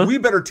 Uh-huh. We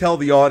better tell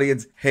the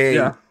audience,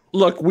 hey,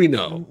 look, we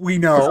know.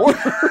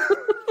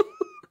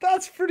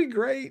 That's pretty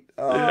great.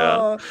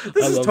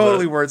 This is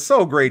totally where it's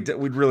so great that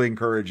we'd really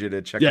encourage you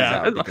to check this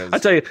out. Because I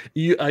tell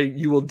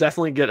you will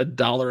definitely get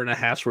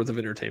 $1.50 worth of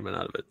entertainment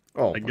out of it.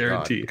 Oh, I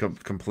guarantee.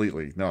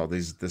 Completely. No,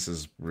 this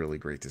is really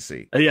great to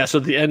see. So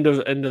at the end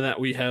of that,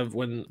 we have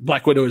when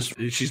Black Widow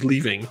she's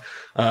leaving.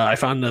 I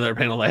found another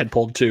panel I had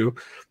pulled too.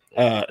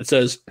 It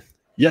says,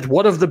 "Yet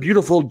what of the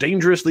beautiful,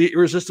 dangerously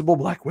irresistible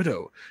Black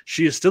Widow?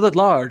 She is still at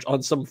large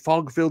on some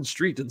fog-filled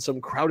street in some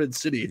crowded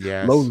city,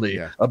 lonely,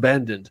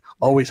 abandoned,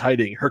 always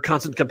hiding. Her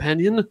constant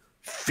companion,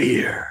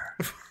 fear."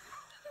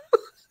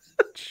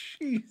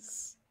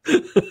 Jeez.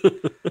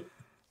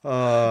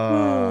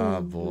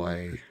 Oh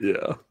boy.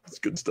 Yeah, it's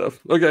good stuff.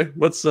 Okay,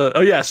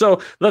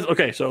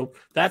 so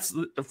that's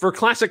for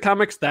classic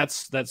comics.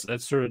 That's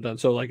sort of done.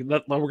 So like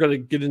that, we're gonna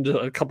get into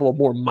a couple of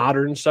more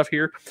modern stuff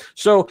here.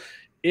 So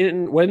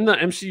when the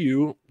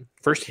MCU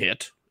first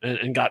hit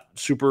and got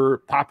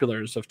super popular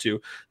and stuff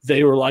too,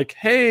 they were like,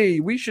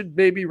 hey, we should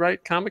maybe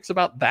write comics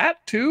about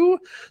that too.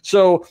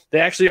 So they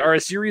actually are a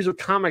series of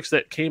comics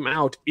that came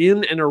out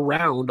in and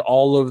around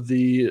all of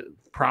the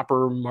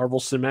proper Marvel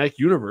Cinematic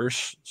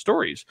Universe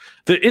stories.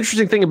 The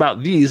interesting thing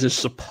about these is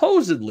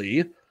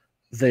supposedly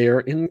they're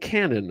in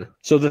canon.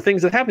 So the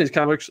things that happen in these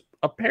comics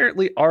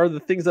apparently are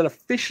the things that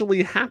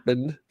officially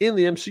happened in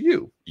the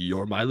MCU.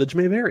 Your mileage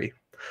may vary.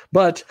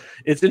 But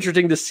it's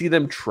interesting to see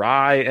them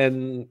try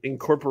and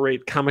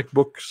incorporate comic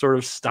book sort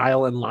of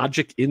style and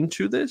logic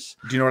into this.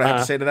 Do you know what I have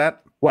to say to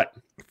that? What?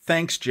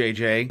 Thanks,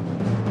 JJ.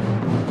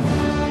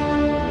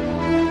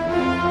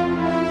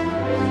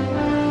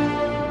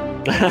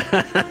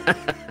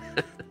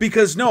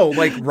 Because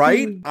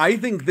I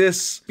think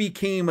this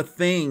became a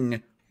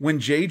thing when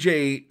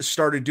JJ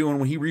started doing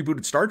when he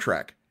rebooted Star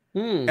Trek.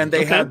 And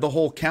they had the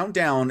whole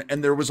countdown,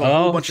 and there was a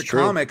whole bunch of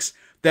comics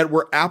that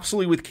were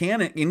absolutely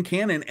in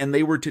canon, and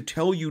they were to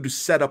tell you to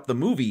set up the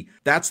movie.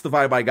 That's the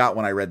vibe I got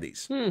when I read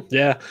these.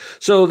 Yeah.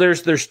 So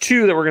there's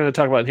two that we're going to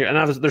talk about here,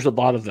 and there's a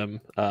lot of them,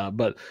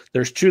 but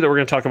there's two that we're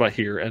going to talk about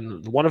here,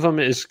 and one of them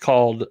is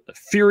called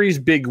Fury's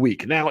Big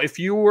Week. Now, if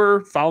you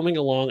were following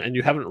along and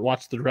you haven't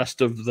watched the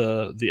rest of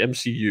the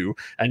MCU,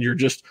 and you're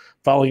just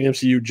following the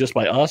MCU just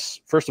by us,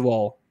 first of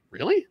all,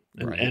 really?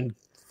 And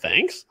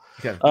thanks.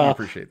 Yeah, we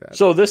appreciate that.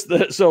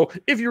 So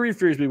if you read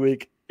Fury's Big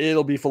Week,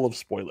 it'll be full of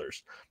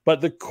spoilers. But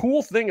the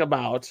cool thing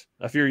about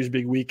A Fury's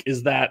Big Week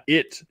is that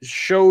it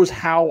shows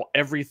how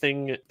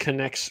everything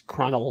connects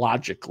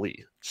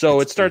chronologically. So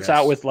it starts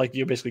out with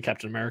basically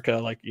Captain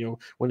America,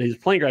 when his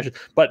plane crashes,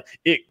 but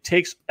it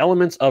takes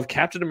elements of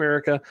Captain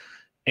America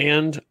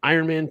and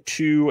Iron Man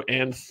 2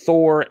 and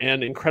Thor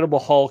and Incredible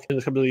Hulk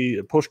and some of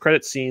the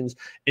post-credit scenes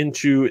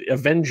into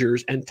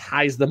Avengers and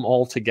ties them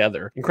all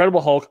together.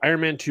 Incredible Hulk,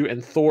 Iron Man 2,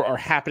 and Thor are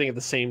happening at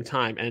the same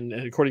time, and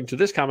according to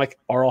this comic,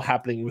 are all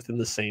happening within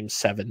the same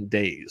 7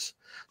 days.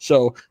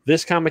 So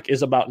this comic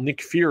is about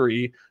Nick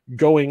Fury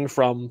going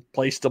from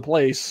place to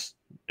place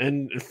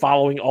and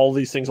following all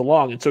these things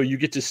along. And so you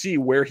get to see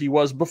where he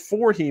was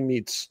before he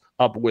meets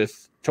up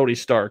with Tony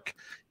Stark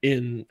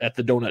at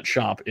the donut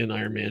shop in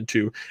Iron Man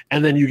 2.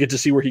 And then you get to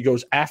see where he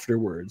goes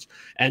afterwards.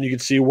 And you can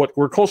see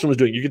where Coulson was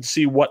doing. You get to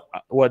see what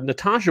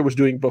Natasha was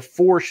doing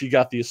before she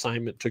got the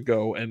assignment to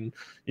go and,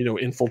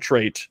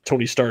 infiltrate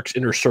Tony Stark's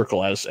inner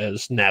circle as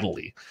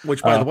Natalie.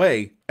 Which, by the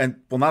way, and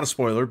not a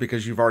spoiler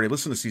because you've already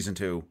listened to season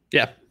 2.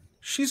 Yeah.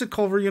 She's at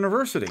Culver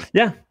University.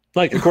 Yeah.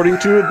 Like, according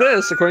to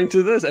this,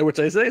 which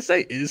I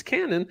say is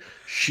canon,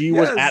 she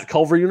was at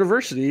Culver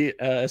University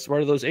as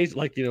part of those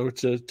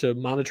agents, to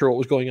monitor what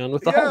was going on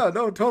with the Hulk.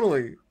 Yeah, no,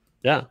 totally.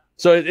 Yeah.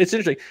 So it's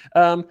interesting.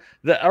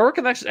 The arc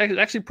is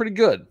actually pretty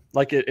good.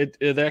 Like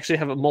they actually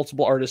have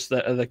multiple artists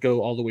that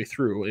go all the way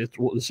through. It's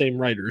the same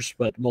writers,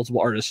 but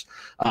multiple artists.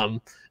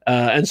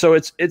 And so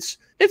it's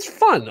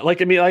fun.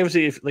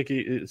 Obviously, if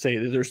you say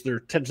there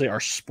potentially are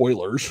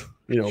spoilers,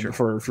 sure,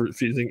 for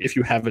if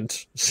you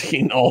haven't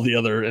seen all the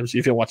other MCU, if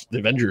you haven't watched the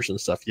Avengers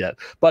and stuff yet.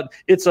 But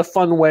it's a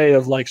fun way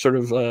of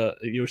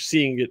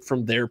seeing it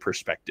from their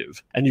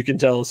perspective, and you can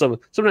tell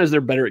sometimes they're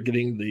better at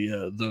getting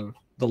the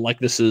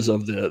likenesses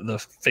of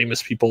the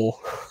famous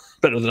people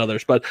better than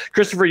others. But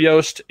Christopher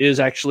Yost is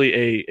actually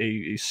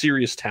a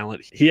serious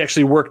talent. He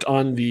actually worked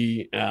on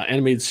the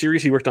animated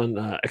series. He worked on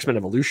X-Men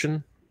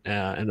Evolution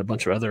and a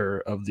bunch of other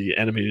of the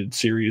animated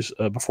series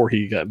before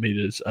he made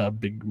his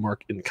big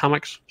mark in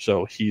comics.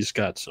 So he's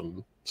got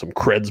some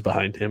creds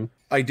behind him.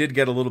 I did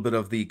get a little bit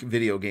of the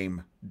video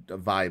game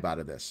vibe out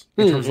of this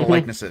in terms of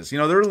likenesses.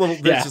 They're a little,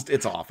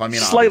 it's off.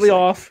 Slightly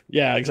off.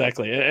 Yeah,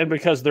 exactly. And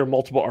because there are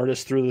multiple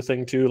artists through the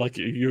thing too, like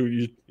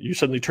you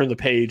suddenly turn the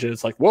page and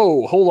it's like,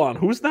 whoa, hold on,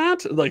 who's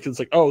that? Like, it's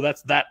like, oh,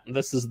 that's that.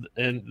 This is,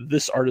 and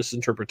this artist's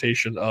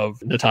interpretation of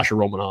Natasha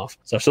Romanoff.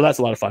 So that's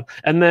a lot of fun.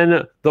 And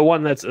then the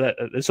one that's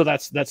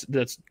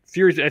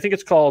Fury. I think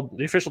it's called,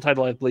 the official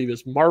title, I believe,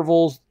 is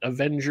Marvel's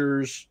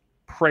Avengers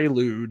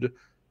Prelude,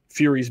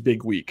 Fury's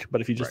Big Week.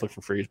 But if you just look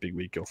for Fury's Big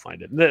Week, you'll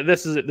find it.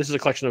 This is a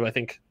collection of, I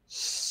think,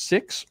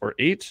 6 or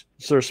 8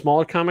 sort of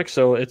smaller comics.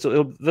 So this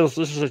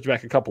is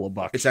back a couple of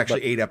bucks. It's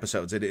actually 8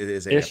 episodes. It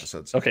is 8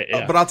 episodes. Okay,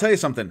 yeah. But I'll tell you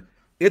something.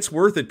 It's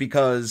worth it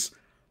because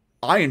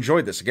I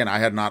enjoyed this. Again, I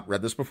had not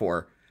read this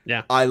before.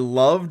 Yeah, I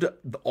loved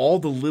all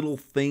the little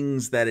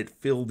things that it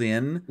filled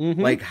in.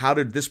 Like, how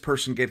did this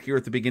person get here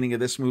at the beginning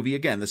of this movie?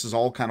 Again, this is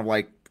all kind of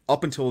like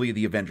up until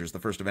the Avengers, the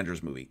first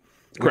Avengers movie,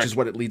 which is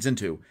what it leads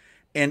into.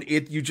 And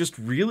you just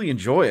really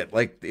enjoy it.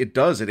 Like, it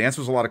does. It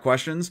answers a lot of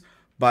questions.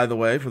 By the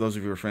way, for those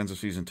of you who are fans of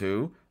season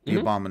 2, the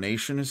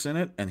Abomination is in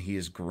it, and he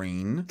is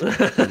green.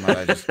 Might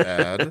I just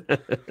add?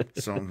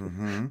 So,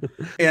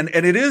 and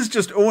it is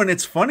just. Oh, and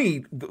it's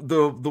funny.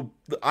 The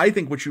I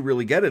think what you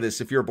really get at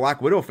this, if you're a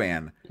Black Widow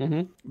fan,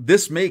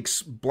 this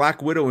makes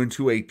Black Widow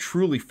into a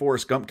truly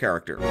Forrest Gump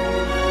character.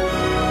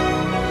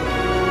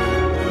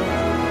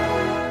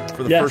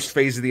 For the first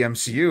phase of the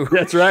MCU.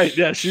 That's right.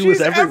 Yeah, she's was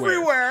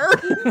everywhere.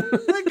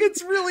 Like,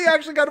 it's really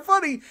actually kind of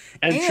funny.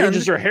 And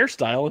changes her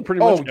hairstyle and pretty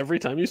much every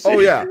time you see her. Oh,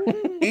 yeah.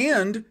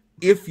 And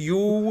if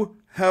you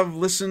have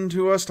listened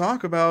to us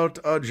talk about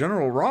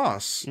General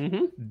Ross,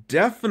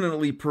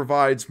 definitely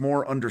provides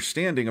more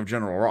understanding of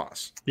General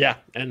Ross. Yeah,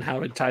 and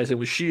how it ties in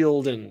with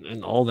S.H.I.E.L.D.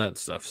 and all that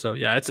stuff. So,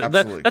 yeah,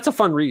 that's a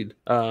fun read.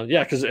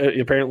 Yeah, because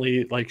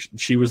apparently, like,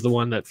 she was the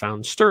one that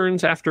found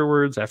Stearns after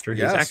his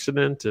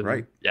accident. And,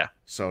 right. Yeah.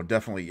 So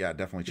definitely check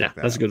that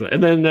that's out. a good one.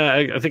 And then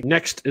I think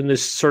next in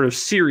this sort of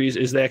series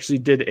is they actually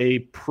did a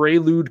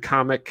prelude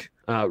comic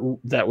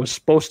that was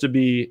supposed to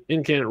be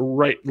in canon,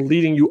 right,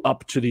 leading you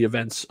up to the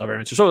events of Iron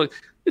Man 2. So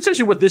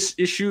essentially what this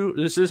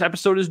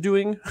episode is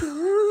doing,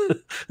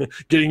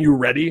 getting you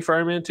ready for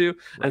Iron Man 2. Right.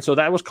 And so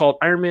that was called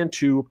Iron Man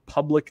 2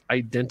 Public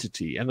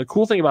Identity. And the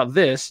cool thing about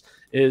this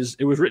is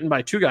it was written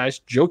by 2 guys,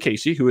 Joe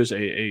Casey, who is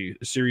a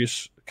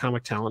serious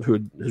comic talent who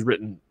has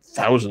written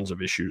thousands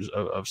of issues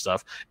of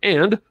stuff,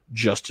 and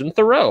Justin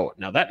Theroux.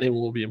 Now that name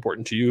will be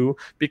important to you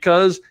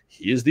because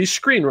he is the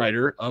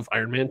screenwriter of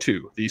Iron Man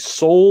 2, the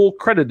sole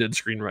credited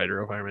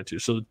screenwriter of Iron Man 2.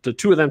 So the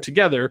 2 of them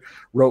together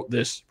wrote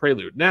this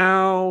prelude.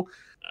 Now,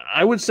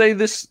 I would say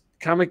this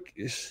comic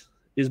is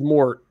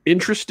more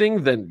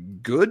interesting than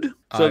good.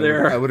 So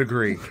I would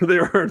agree.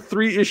 There are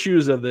 3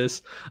 issues of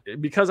this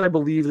because I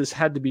believe this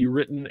had to be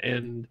written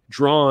and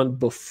drawn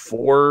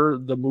before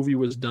the movie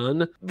was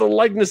done. The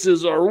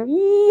likenesses are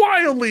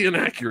wildly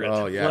inaccurate.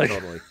 Oh yeah,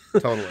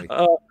 totally.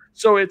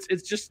 So it's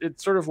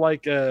sort of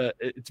like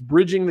it's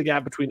bridging the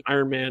gap between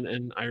Iron Man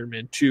and Iron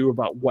Man 2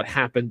 about what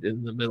happened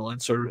in the middle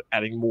and sort of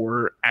adding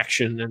more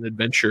action and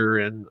adventure.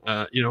 And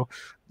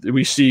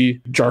we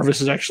see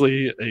Jarvis is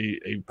actually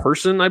a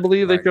person, I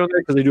believe, they go there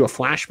because they do a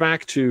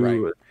flashback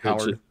to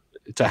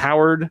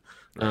Howard.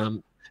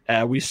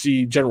 We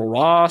see General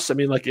Ross. I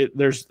mean, like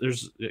there's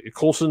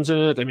Coulson's in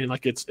it. I mean,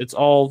 like it's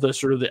all the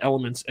sort of the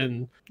elements,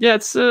 and yeah,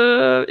 it's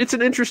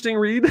an interesting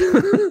read.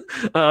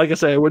 Like I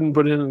say, I wouldn't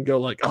put in and go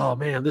like, oh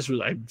man, this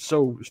was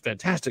so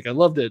fantastic. I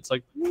loved it. It's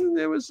like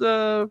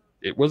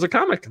it was a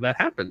comic that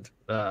happened,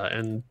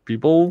 and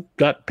people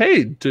got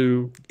paid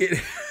to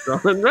draw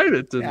and write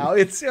it. And, now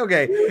it's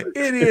okay.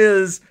 It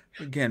is.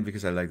 Again,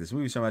 because I like this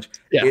movie so much,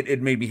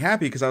 it made me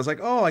happy because I was like,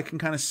 oh, I can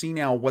kind of see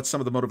now what some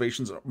of the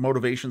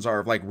motivations are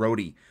of like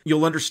Rhodey.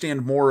 You'll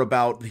understand more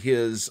about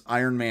his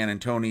Iron Man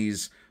and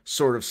Tony's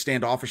sort of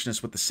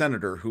standoffishness with the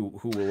Senator who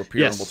will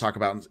appear and we'll talk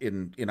about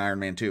in Iron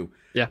Man 2.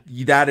 Yeah.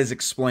 That is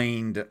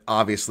explained,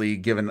 obviously,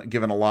 given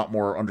a lot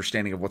more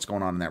understanding of what's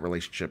going on in that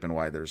relationship and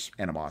why there's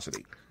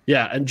animosity.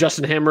 Yeah, and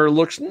Justin Hammer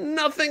looks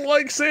nothing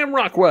like Sam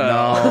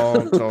Rockwell.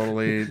 No,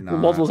 totally not.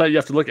 Multiple times you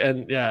have to look,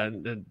 and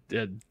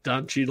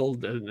Don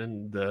Cheadle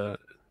and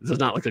does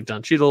not look like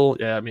Don Cheadle.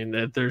 Yeah, I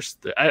mean,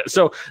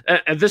 so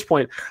at this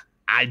point,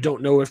 I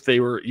don't know if they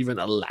were even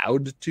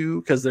allowed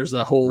to, because there's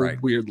a whole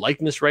weird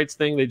likeness rights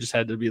thing. They just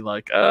had to be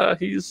like,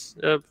 he's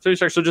Tony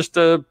Stark, so just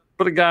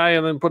put a guy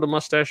and then put a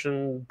mustache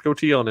and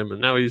goatee on him, and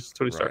now he's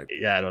Tony Stark.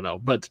 Yeah, I don't know,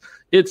 but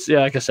it's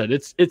like I said,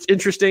 it's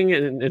interesting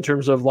in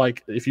terms of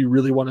like if you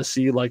really want to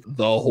see like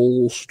the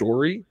whole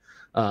story.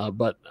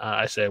 But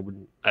I say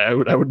I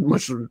would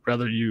much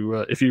rather you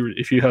if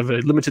you have a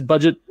limited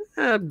budget,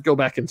 go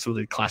back into some of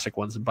the classic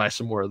ones and buy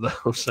some more of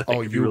those.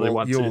 If you really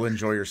want to, you'll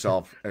enjoy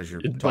yourself as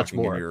you're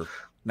talking in your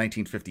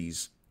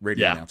 1950s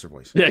radio announcer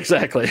voice. Yeah,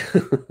 exactly.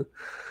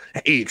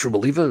 Hey, true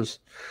believers.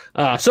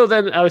 So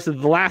then, obviously,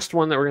 the last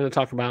one that we're going to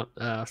talk about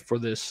for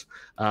this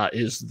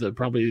is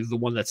probably the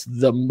one that's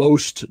the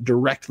most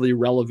directly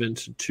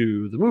relevant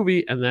to the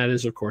movie, and that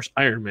is, of course,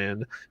 Iron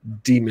Man: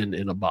 Demon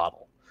in a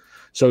Bottle.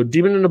 So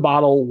Demon in a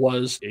Bottle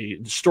was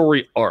a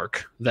story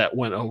arc that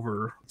went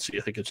over, let's see,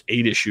 I think it's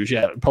 8 issues.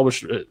 Yeah,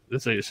 published,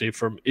 let's say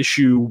from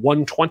issue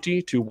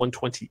 120 to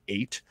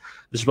 128.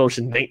 This was published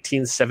in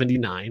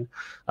 1979.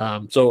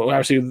 So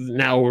obviously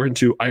now we're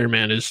into Iron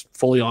Man is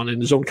fully on in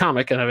his own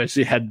comic, and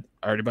obviously had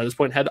already by this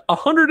point had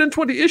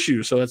 120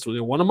 issues. So that's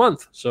one a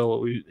month.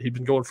 So he'd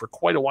been going for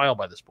quite a while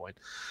by this point.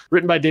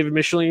 Written by David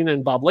Michelin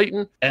and Bob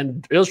Layton,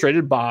 and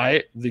illustrated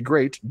by the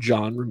great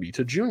John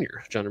Romita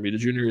Jr. John Romita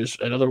Jr. is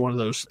another one of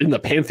those in the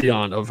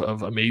pantheon of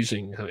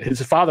amazing.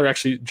 His father,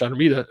 actually, John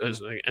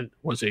Romita,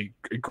 was a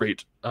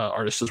great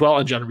artist as well,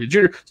 and John Romita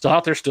Jr. still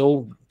out there,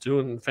 still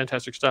doing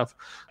fantastic stuff.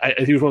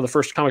 He was one of the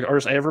first comic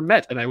artists I ever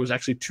met, and I was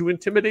actually too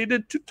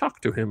intimidated to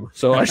talk to him.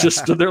 So I just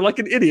stood there like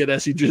an idiot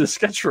as he drew the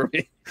sketch for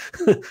me.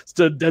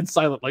 Stood dead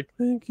silent, like,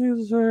 thank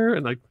you, sir.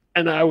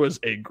 And I was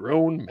a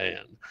grown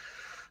man.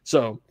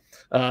 So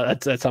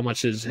that's how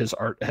much his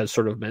art has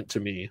sort of meant to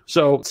me.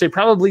 So say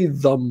probably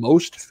the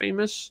most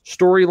famous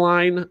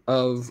storyline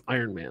of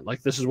Iron Man.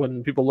 Like this is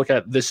when people look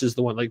at, this is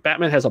the one, like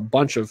Batman has a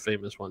bunch of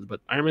famous ones, but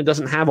Iron Man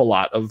doesn't have a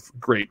lot of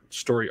great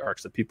story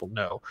arcs that people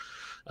know.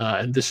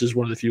 And this is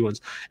one of the few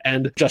ones.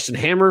 And Justin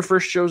Hammer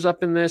first shows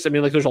up in this. I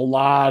mean, like there's a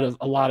lot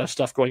of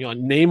stuff going on.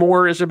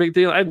 Namor is a big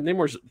deal.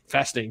 Namor's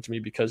fascinating to me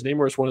because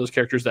Namor is one of those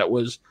characters that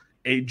was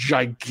a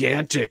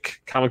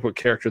gigantic comic book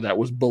character that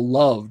was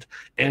beloved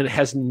and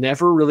has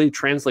never really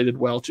translated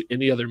well to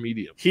any other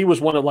medium. He was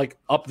one of like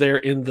up there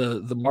in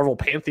the Marvel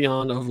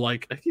pantheon of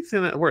like, I keep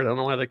saying that word, I don't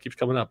know why that keeps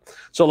coming up.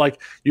 So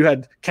like you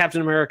had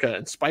Captain America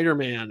and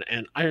Spider-Man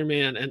and Iron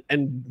Man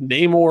and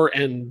Namor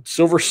and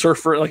Silver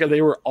Surfer, like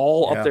they were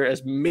all up there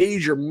as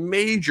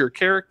major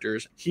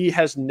characters. He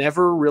has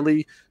never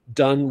really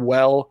done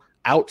well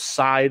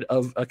outside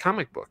of a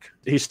comic book.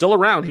 He's still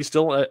around. He's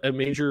still a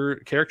major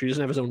character. He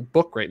doesn't have his own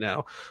book right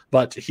now,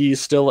 but he's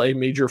still a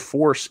major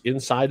force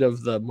inside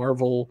of the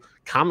Marvel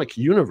comic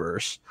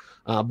universe.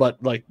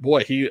 But like,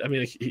 boy,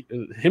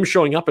 him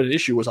showing up in an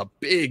issue was a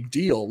big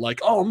deal.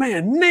 Like, oh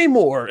man,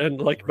 Namor, and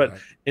like, right. But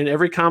in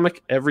every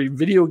comic, every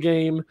video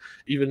game,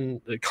 even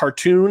a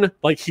cartoon,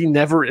 like he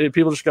never.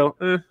 People just go,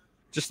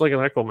 just like an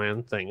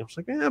Aquaman thing. I was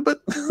like, yeah,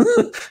 but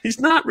he's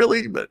not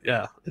really. But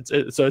yeah,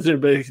 so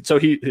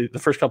the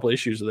first couple of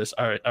issues of this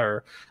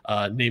are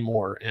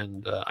Namor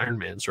and Iron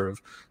Man, sort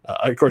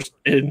of course,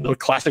 in the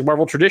classic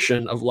Marvel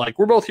tradition of like,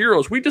 we're both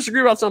heroes, we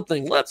disagree about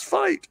something, let's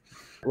fight.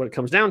 What it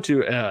comes down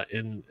to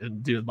in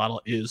the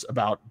model is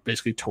about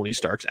basically Tony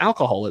Stark's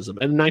alcoholism.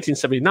 And in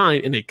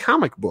 1979, in a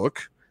comic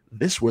book,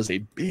 this was a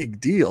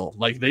big deal.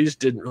 Like they just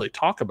didn't really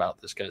talk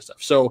about this kind of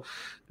stuff. So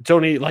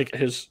Tony, like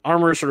his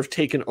armor is sort of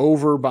taken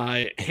over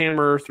by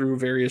Hammer through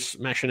various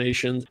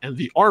machinations, and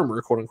the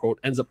armor, quote unquote,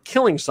 ends up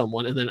killing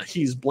someone, and then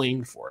he's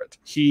blamed for it.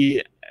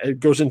 He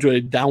goes into a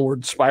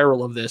downward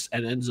spiral of this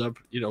and ends up,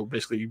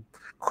 basically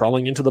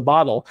crawling into the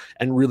bottle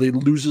and really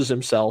loses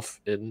himself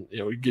in,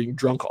 getting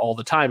drunk all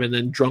the time, and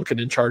then drunk and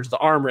in charge of the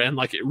armor. And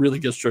like, it really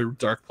gets to a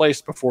dark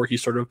place before he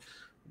sort of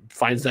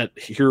finds that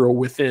hero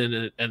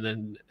within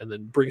and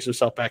then brings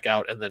himself back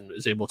out and then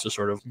is able to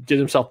sort of get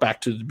himself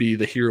back to be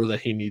the hero that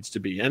he needs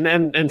to be.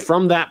 And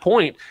from that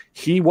point,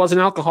 he was an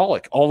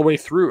alcoholic all the way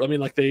through. I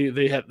mean, like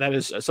they had, that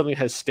is something that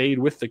has stayed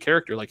with the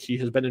character. Like he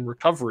has been in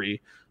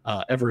recovery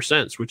ever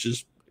since, which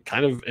is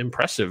kind of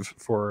impressive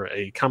for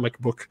a comic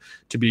book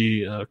to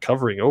be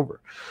covering over.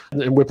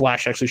 And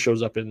Whiplash actually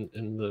shows up in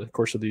the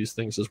course of these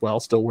things as well,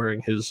 still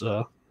wearing his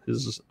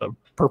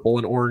purple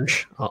and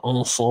orange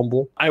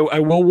ensemble. I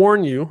will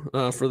warn you,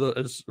 for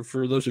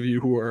those of you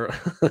who are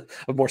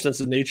of more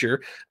sensitive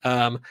nature,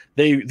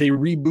 they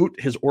reboot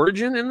his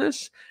origin in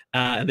this.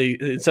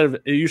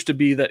 It used to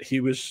be that he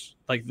was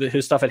like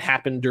his stuff had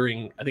happened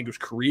during, I think it was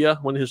Korea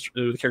when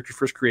the character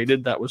first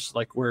created. That was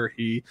like where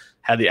he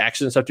had the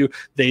accident and stuff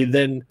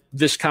too.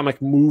 This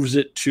comic moves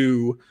it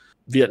to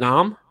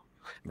Vietnam.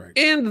 Right.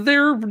 And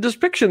their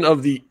depiction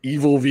of the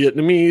evil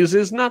Vietnamese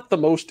is not the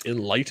most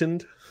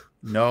enlightened.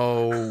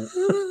 No.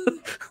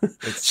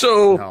 Just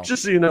so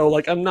you know,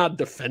 like, I'm not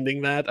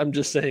defending that. I'm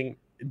just saying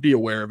be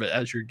aware of it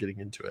as you're getting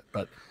into it.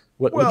 But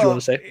what do you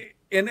want to say?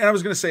 And I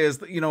was going to say is,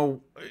 you know,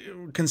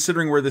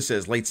 considering where this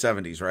is, late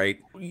 70s, right?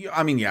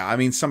 I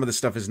mean, some of this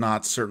stuff is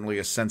not certainly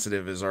as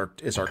sensitive as our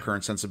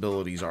current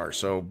sensibilities are.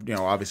 So, you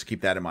know, obviously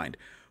keep that in mind.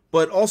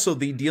 But also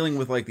the dealing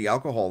with like the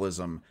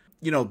alcoholism,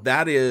 you know,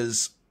 that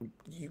is,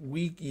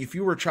 if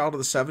you were a child of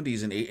the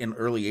 70s and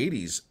early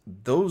 80s,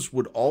 those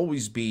would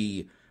always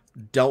be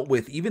dealt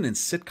with even in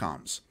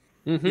sitcoms.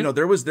 Mm-hmm. You know,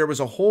 there was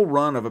a whole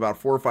run of about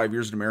 4 or 5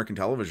 years in American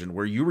television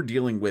where you were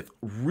dealing with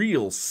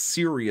real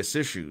serious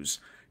issues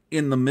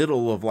in the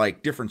middle of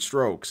like Different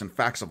Strokes and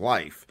Facts of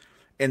Life.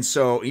 And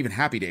so even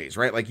Happy Days,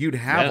 right? Like you'd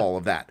have all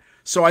of that.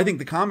 So I think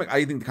the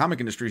comic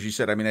industry, as you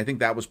said, I mean, I think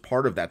that was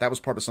part of that. That was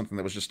part of something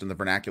that was just in the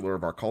vernacular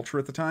of our culture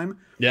at the time.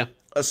 Yeah.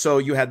 So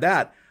you had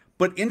that.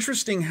 But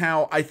interesting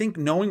how I think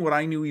knowing what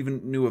I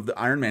knew of the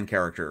Iron Man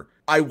character,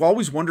 I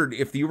always wondered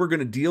if you were going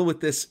to deal with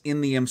this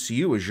in the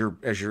MCU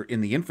as you're in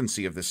the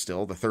infancy of this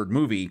still, the third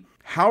movie.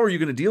 How are you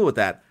going to deal with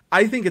that?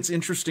 I think it's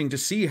interesting to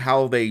see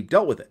how they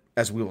dealt with it,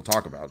 as we will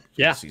talk about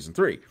in season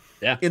 3.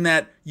 Yeah. In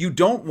that you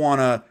don't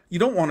want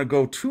to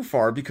go too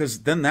far,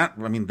 because then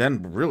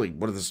really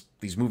what do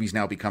these movies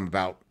now become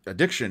about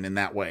addiction in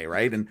that way,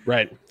 right? And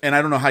and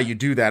I don't know how you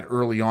do that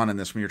early on in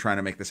this when you're trying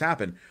to make this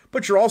happen.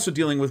 But you're also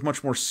dealing with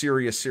much more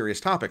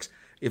serious topics.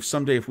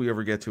 If we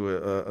ever get to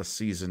a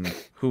season,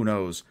 who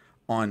knows,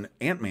 on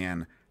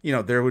Ant-Man, you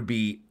know, there would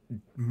be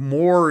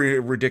more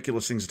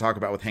ridiculous things to talk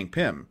about with Hank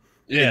Pym.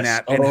 Yes. In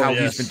that, and how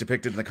he's been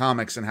depicted in the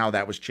comics and how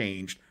that was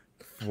changed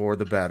for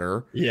the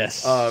better.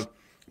 Yes.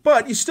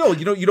 But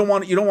you don't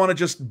want to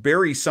just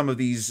bury some of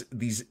these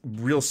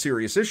real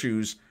serious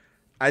issues.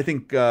 I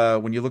think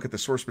when you look at the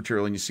source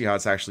material and you see how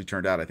it's actually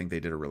turned out, I think they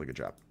did a really good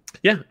job.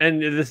 Yeah,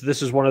 and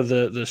this is one of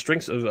the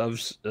strengths of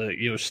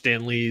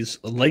Stan Lee's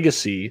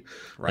legacy,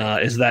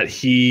 is that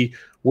he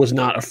was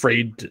not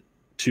afraid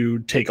to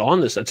take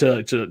on this,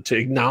 to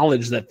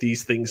acknowledge that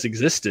these things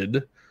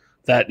existed,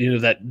 that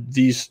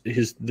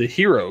the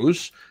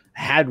heroes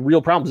had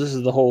real problems. This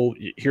is the whole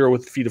hero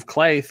with feet of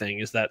clay thing,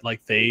 is that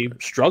like they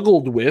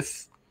struggled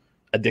with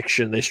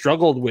addiction, they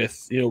struggled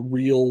with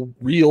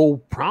real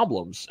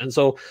problems. And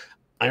so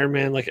Iron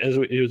Man, like, as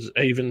it was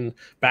even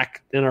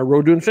back in our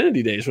Road to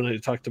Infinity days when I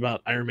talked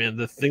about Iron Man,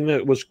 the thing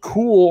that was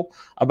cool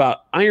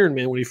about Iron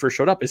Man when he first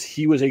showed up is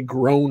he was a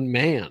grown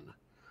man.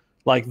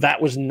 Like,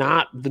 that was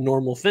not the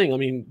normal thing. I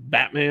mean,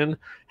 Batman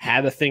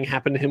had a thing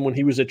happen to him when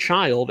he was a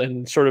child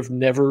and sort of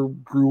never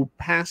grew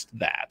past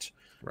that.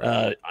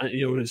 Right.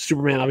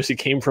 Superman obviously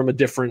came from a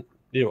different,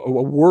 a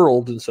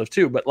world and stuff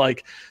too. But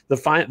like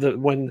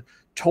when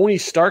Tony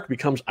Stark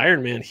becomes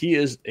Iron Man, he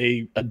is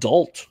a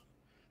adult,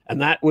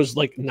 and that was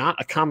like not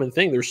a common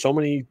thing. There's so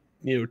many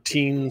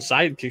teen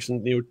sidekicks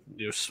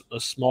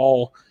and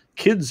small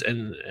kids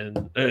and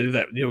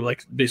that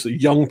like basically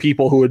young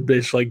people who would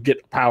basically like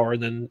get power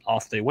and then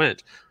off they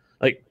went.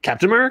 Like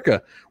Captain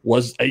America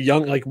was a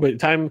young, like by the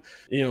time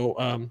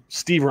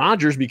Steve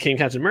Rogers became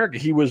Captain America,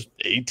 he was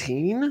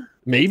 18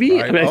 maybe.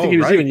 Right. I mean, I think he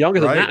was even younger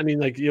than that. I mean,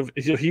 like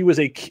he was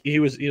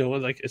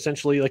like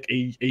essentially like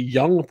a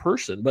young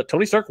person, but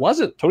Tony Stark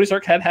wasn't. Tony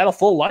Stark had a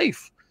full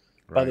life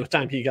by the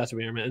time he got to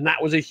be Iron Man, and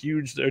that was a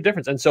huge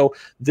difference. And so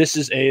this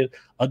is a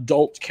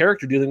adult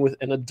character dealing with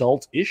an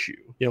adult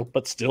issue,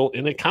 but still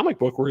in a comic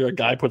book where a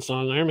guy puts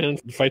on Iron Man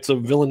and fights a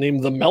villain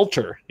named the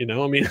Melter.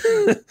 I mean,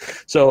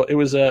 so it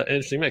was an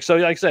interesting mix. So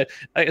like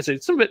I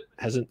said, some of it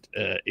hasn't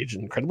aged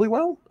incredibly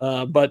well,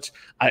 but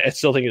I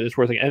still think it's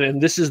worth it. And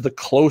this is the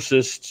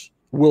closest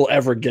we'll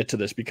ever get to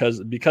this because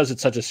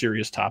it's such a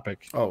serious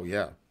topic. Oh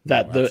yeah,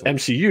 that the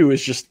MCU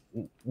is just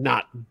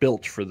not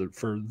built for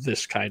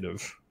this kind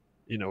of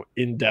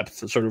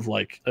in-depth sort of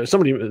like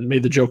somebody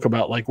made the joke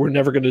about like we're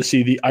never going to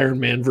see the Iron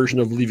Man version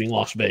of Leaving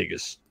Las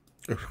Vegas.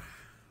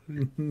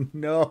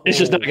 No, it's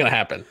just not going to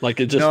happen. Like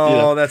it just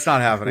that's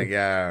not happening.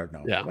 Yeah,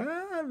 no. Yeah.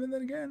 Well, and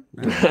then again,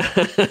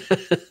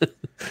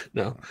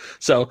 no.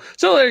 So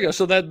there you go.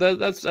 So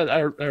that's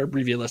our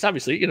abbreviated list.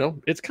 Obviously,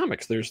 it's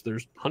comics. There's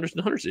hundreds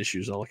and hundreds of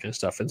issues, all that kind of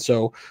stuff. And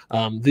so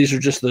these are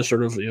just the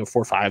sort of 4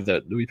 or 5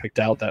 that we picked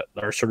out that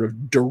are sort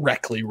of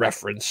directly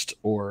referenced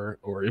or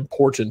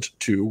important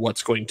to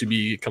what's going to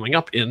be coming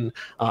up in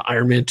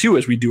Iron Man 2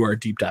 as we do our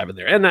deep dive in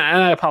there. And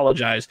I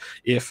apologize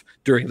if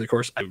during the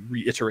course I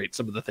reiterate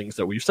some of the things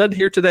that we've said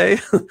here today,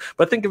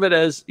 but think of it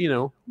as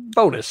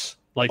bonus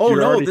Like, Oh,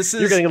 no,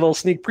 you're getting a little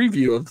sneak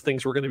preview of the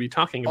things we're going to be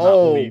talking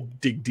about when we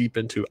dig deep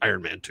into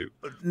Iron Man 2.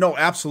 No,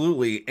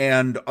 absolutely.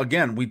 And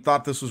again, we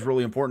thought this was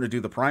really important to do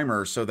the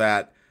primer so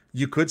that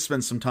you could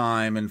spend some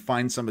time and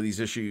find some of these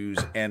issues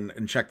and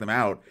check them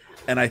out.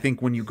 And I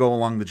think when you go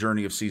along the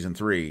journey of season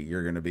 3,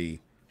 you're going to be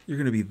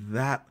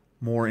that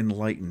more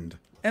enlightened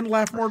and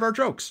laugh more at our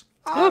jokes.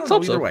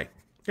 Either way.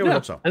 Yeah, we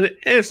hope so.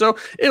 And so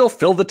it'll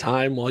fill the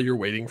time while you're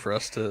waiting for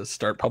us to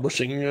start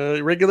publishing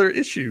regular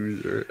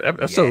issues or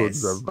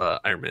episodes of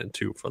Iron Man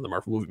 2 from the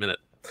Marvel Movie Minute.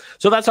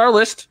 So that's our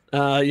list.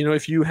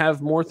 If you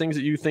have more things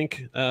that you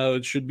think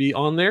should be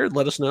on there,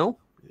 let us know.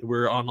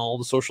 We're on all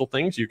the social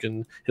things. You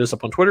can hit us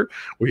up on Twitter.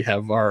 We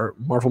have our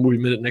Marvel Movie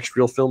Minute Next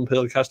Reel Film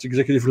Podcast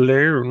Executive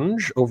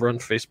Lounge over on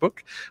Facebook.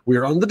 We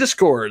are on the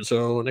Discord,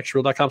 so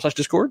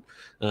nextreel.com/Discord.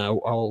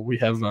 We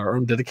have our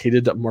own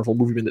dedicated Marvel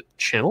Movie Minute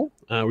channel,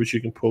 which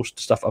you can post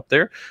stuff up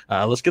there.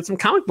 Let's get some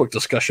comic book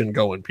discussion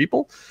going,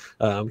 people.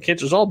 Can't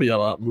just all be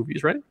about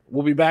movies, right?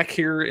 We'll be back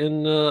here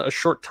in a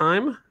short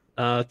time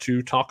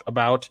to talk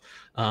about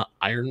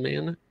Iron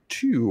Man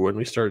 2 when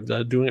we start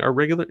doing our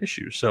regular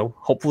issues. So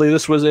hopefully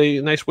this was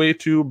a nice way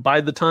to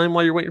bide the time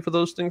while you're waiting for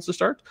those things to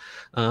start.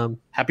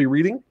 Happy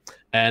reading,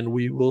 and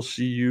we will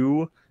see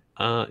you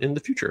in the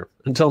future.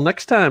 Until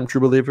next time, true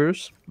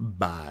believers.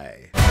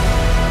 Bye.